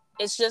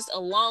it's just a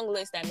long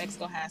list that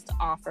Mexico has to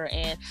offer.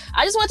 And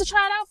I just want to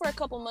try it out for a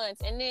couple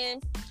months. And then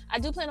I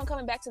do plan on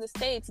coming back to the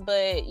States.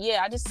 But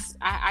yeah,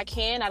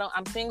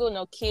 I'm single,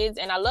 no kids,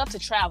 and I love to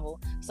travel.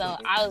 So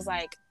I was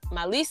like,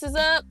 my lease is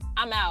up,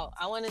 I'm out.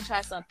 I want to try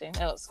something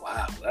else.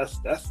 Wow, that's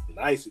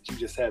nice that you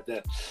just had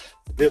that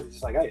ability.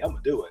 Just like, hey, I'm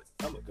gonna do it.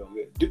 I'm gonna go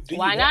get it. Do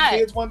Why you not? have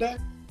kids one day?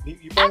 You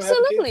plan on having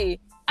Absolutely.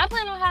 I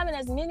plan on having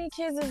as many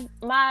kids as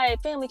my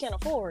family can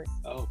afford.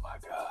 Oh my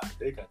God,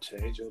 they gonna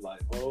change your life.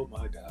 Oh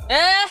my God.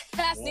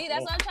 See,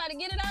 that's why I'm trying to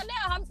get it out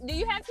now. Do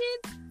you have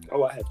kids?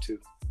 Oh, I have 2.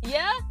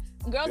 Yeah?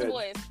 Girls Good. or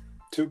boys?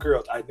 2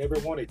 girls. I never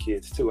wanted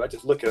kids too. I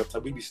just look at them. So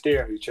we be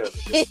staring at each other,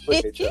 just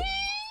looking at each other.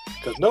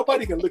 Because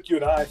nobody can look you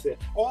in the eye and say,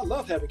 "Oh, I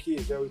love having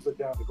kids." They always look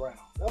down at the ground.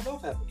 I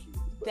love having kids.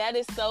 But... That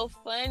is so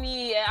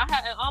funny. And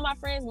all my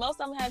friends,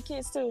 most of them have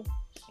kids too.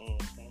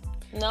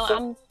 Mm-hmm.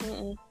 No,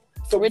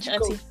 I'm rich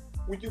auntie.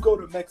 When you go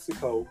to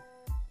Mexico,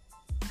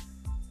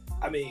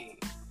 I mean,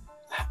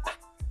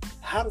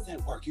 how does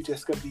that work? You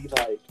just gonna be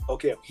like,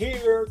 okay, I'm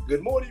here.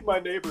 Good morning, my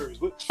neighbors.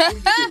 What do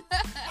you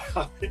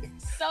do?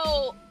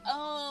 So,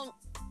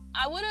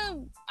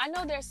 I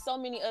know there's so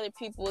many other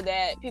people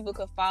that people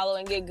could follow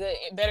and get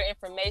better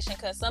information,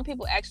 because some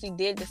people actually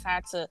did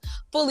decide to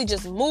fully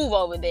just move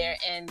over there,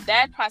 and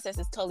that process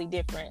is totally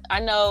different. I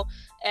know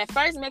at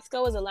first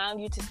Mexico was allowing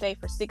you to stay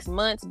for 6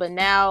 months, but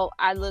now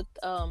I looked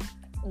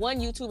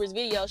one YouTuber's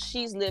video,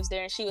 she lives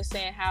there, and she was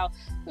saying how,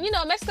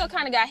 Mexico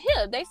kind of got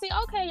hip. They see,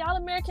 okay, y'all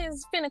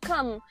Americans finna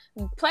come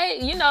play,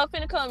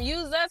 finna come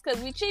use us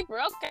because we cheaper.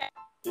 Okay.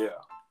 Yeah.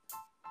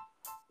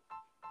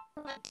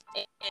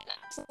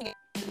 And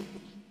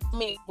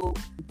people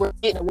were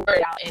getting the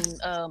word out, and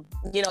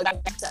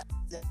got back to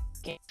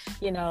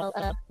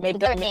maybe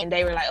government, and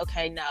they were like,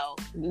 okay, no,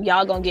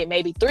 y'all gonna get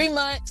maybe 3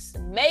 months,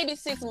 maybe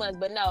 6 months,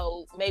 but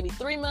no, maybe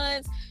 3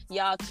 months.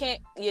 Y'all can't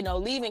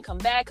leave and come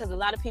back, because a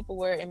lot of people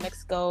were in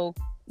Mexico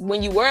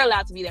when you were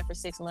allowed to be there for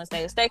 6 months.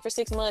 They would stay for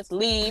 6 months,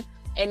 leave,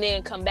 and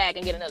then come back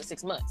and get another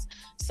 6 months.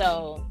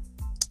 So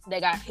they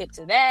got hip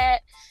to that,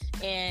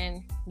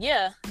 and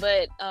yeah,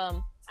 but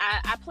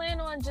I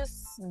plan on just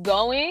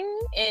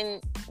going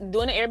and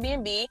doing an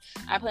Airbnb.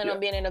 I plan on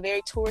being in a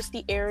very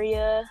touristy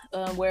area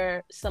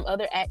where some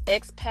other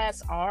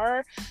expats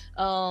are,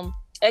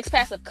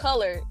 expats of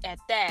color at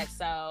that.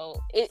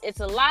 So it's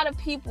a lot of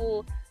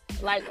people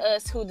like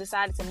us who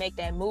decided to make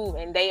that move,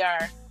 and they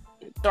are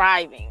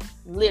thriving,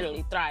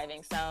 literally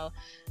thriving. So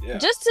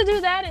just to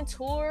do that and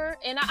tour,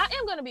 and I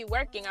am going to be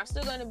working. I'm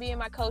still going to be in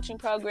my coaching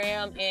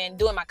program and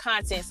doing my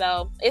content.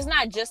 So it's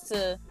not just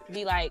to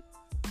be like,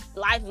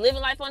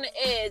 living life on the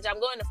edge. I'm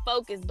going to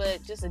focus,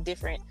 but just a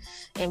different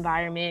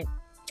environment,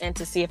 and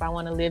to see if I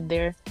want to live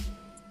there.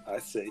 I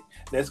see.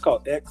 That's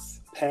called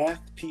XPath,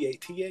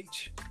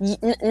 P-A-T-H?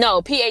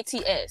 No,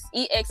 P-A-T-S.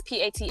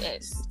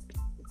 E-X-P-A-T-S.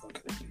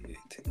 Okay,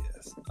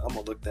 P-A-T-S. I'm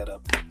going to look that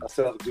up. I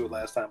said I would do it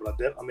last time, but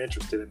I'm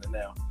interested in it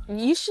now.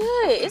 You should.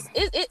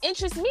 It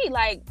interests me.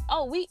 Like,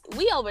 oh, we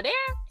over there,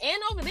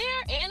 and over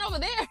there, and over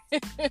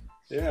there.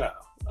 Yeah.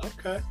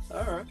 Okay.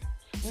 All right.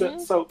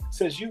 So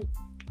since you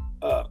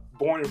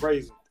born and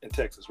raised in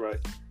Texas, right?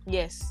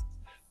 Yes.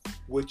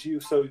 Would you,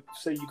 so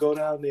say you go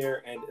down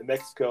there and in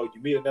Mexico,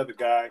 you meet another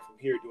guy from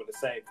here doing the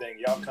same thing.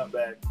 Y'all come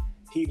back.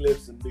 He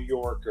lives in New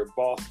York or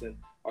Boston.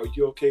 Are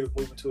you okay with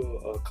moving to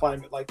a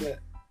climate like that?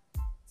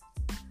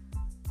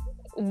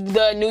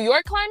 The New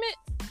York climate?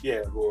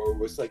 Yeah,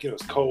 or it's like,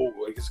 it's cold.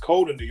 Like it's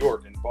cold in New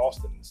York and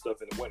Boston and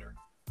stuff in the winter.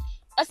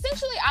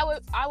 Essentially, I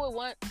would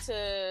want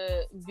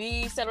to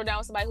be settled down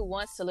with somebody who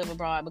wants to live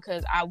abroad,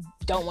 because I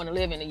don't want to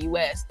live in the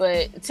U.S.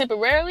 But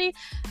temporarily,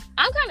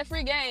 I'm kind of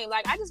free game.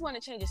 Like, I just want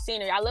to change the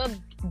scenery. I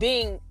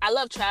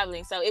love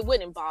traveling, so it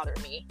wouldn't bother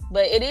me.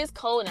 But it is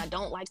cold, and I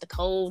don't like the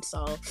cold,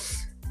 so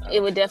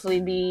it would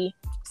definitely be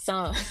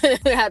some.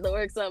 Have to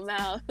work something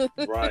out.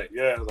 Right?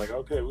 Yeah. It's like,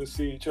 okay, we'll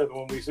see each other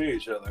when we see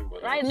each other.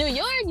 But, right? New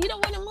York, you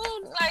don't want to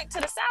move like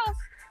to the south.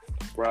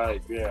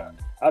 Right. Yeah.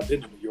 I've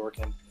been to New York,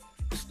 and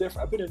it's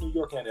different. I've been in New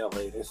York and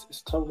LA.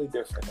 It's totally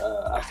different.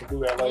 I can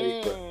do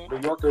LA, but New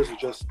Yorkers are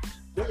just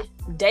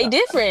they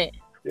different.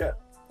 Yeah.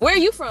 Where are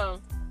you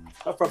from?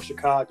 I'm from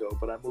Chicago,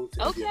 but I moved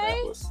to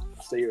Indianapolis.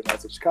 I stay here now.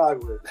 So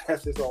Chicago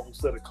has its own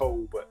set of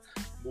cold, but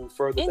moved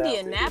further down to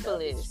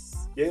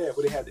Indianapolis. Yeah,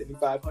 where they had the Indy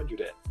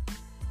 500 at.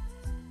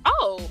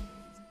 Oh.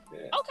 Yeah.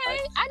 Okay.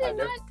 I didn't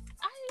know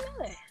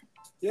that.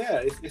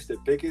 Yeah, it's the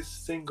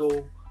biggest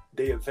single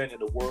day event in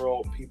the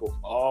world. People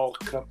all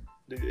come.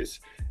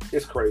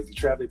 It's crazy.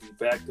 Traffic be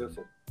backed up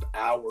for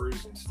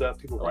hours and stuff.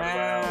 People run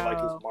around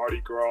like it's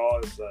Mardi Gras.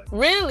 It's like,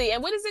 really?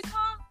 And what is it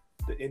called?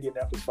 The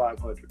Indianapolis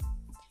 500.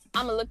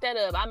 I'm gonna look that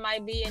up. I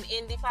might be in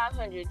Indy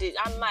 500.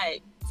 I might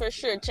for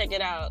sure check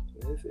it out.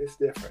 It's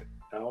different.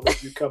 I don't know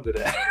if you come to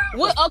that.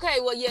 Okay.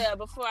 Well, yeah.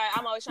 Before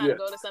I'm always trying to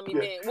go to some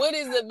event. What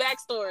is the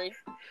backstory?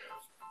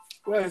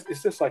 Well,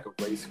 it's just like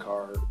a race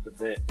car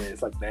event, and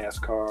it's like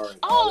NASCAR.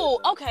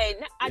 And okay.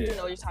 I do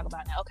know what you're talking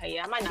about now. Okay,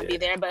 yeah, I might not be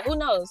there, but who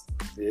knows?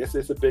 Yeah,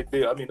 it's a big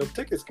deal. I mean, those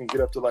tickets can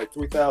get up to like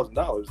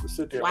 $3,000 to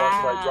sit there and watch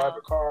somebody drive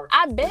a car.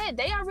 I bet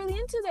they are really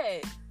into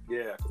that.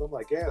 Yeah, because I'm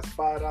like, gas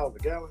 $5 a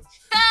gallon.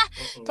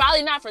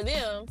 Probably not for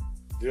them.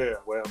 Yeah,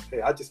 well,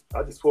 hey, I just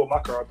pulled my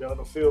car up down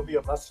to fill me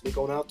up. I sneak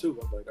on out too.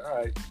 I'm like, all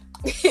right.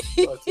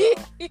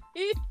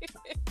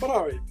 But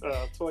all right,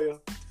 Toya,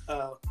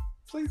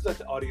 please let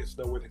the audience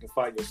know where they can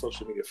find your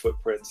social media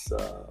footprints,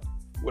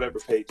 whatever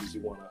pages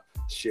you want to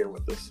share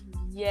with us.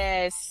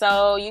 Yes,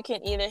 so you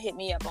can either hit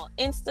me up on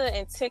Insta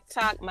and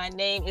TikTok. My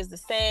name is the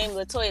same,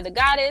 Latoya the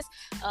Goddess.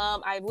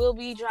 I will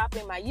be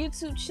dropping my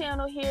YouTube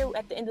channel here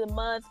at the end of the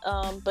month,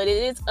 but it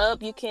is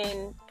up. You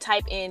can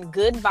type in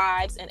Good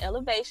Vibes and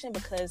Elevation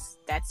because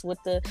that's what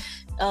the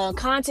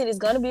content is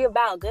going to be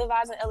about, good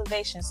vibes and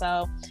elevation.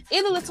 So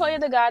either Latoya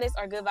the Goddess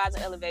or Good Vibes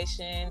and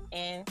Elevation,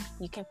 and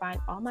you can find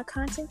all my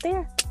content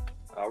there.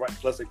 All right,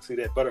 plus I can see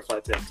that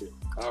butterfly tattoo.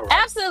 All right.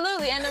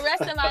 Absolutely, and the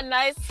rest of my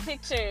nice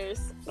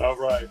pictures. All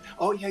right.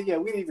 Oh yeah.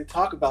 We didn't even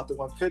talk about the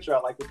one picture I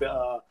like with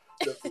the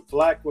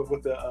black one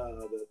with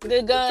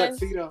the gun.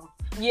 tuxedo.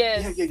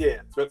 Yes.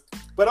 Yeah. But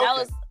okay. That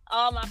was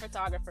all my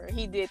photographer.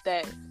 He did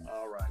that.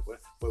 All right.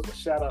 Well,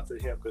 shout out to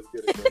him because he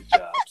did a great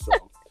job.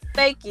 So.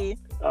 Thank you.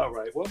 All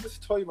right. Well, Ms.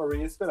 Toya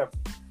Marie, it's been a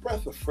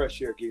breath of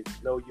fresh air getting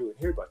to know you and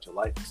hear about your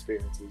life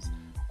experiences.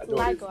 I know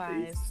it isn't the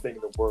easiest thing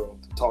in the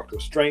world to talk to a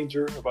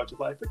stranger about your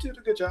life, but you did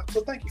a good job.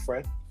 So thank you,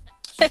 friend.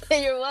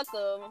 You're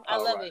welcome. I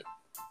love it.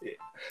 Yeah.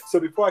 So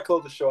before I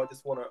close the show, I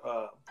just want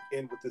to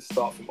end with this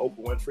thought from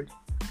Oprah Winfrey.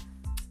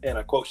 And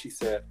I quote, she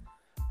said,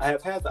 "I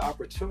have had the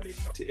opportunity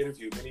to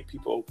interview many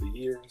people over the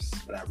years,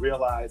 and I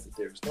realized that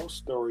there's no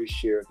story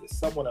shared that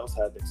someone else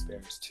hasn't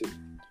experienced too.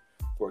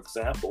 For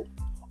example,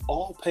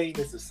 all pain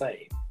is the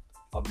same.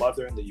 A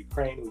mother in the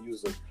Ukraine who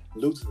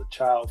loses a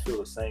child feels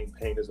the same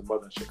pain as a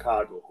mother in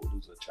Chicago who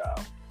loses a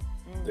child.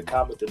 The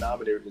common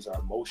denominator is our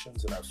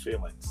emotions and our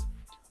feelings.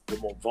 The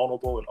more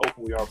vulnerable and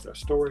open we are with our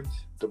stories,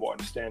 the more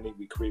understanding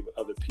we create with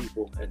other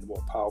people, and the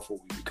more powerful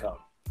we become.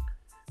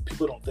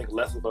 People don't think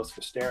less of us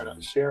for sharing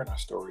our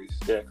stories.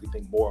 They actually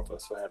think more of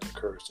us for having the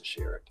courage to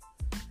share it.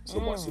 So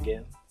once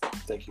again,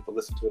 thank you for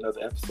listening to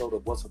another episode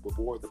of What's Up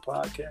Aboard the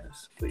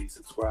podcast. Please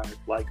subscribe,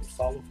 like, and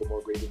follow for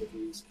more great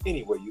interviews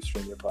anywhere you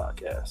stream your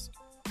podcast.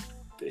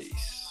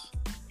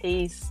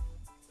 Peace.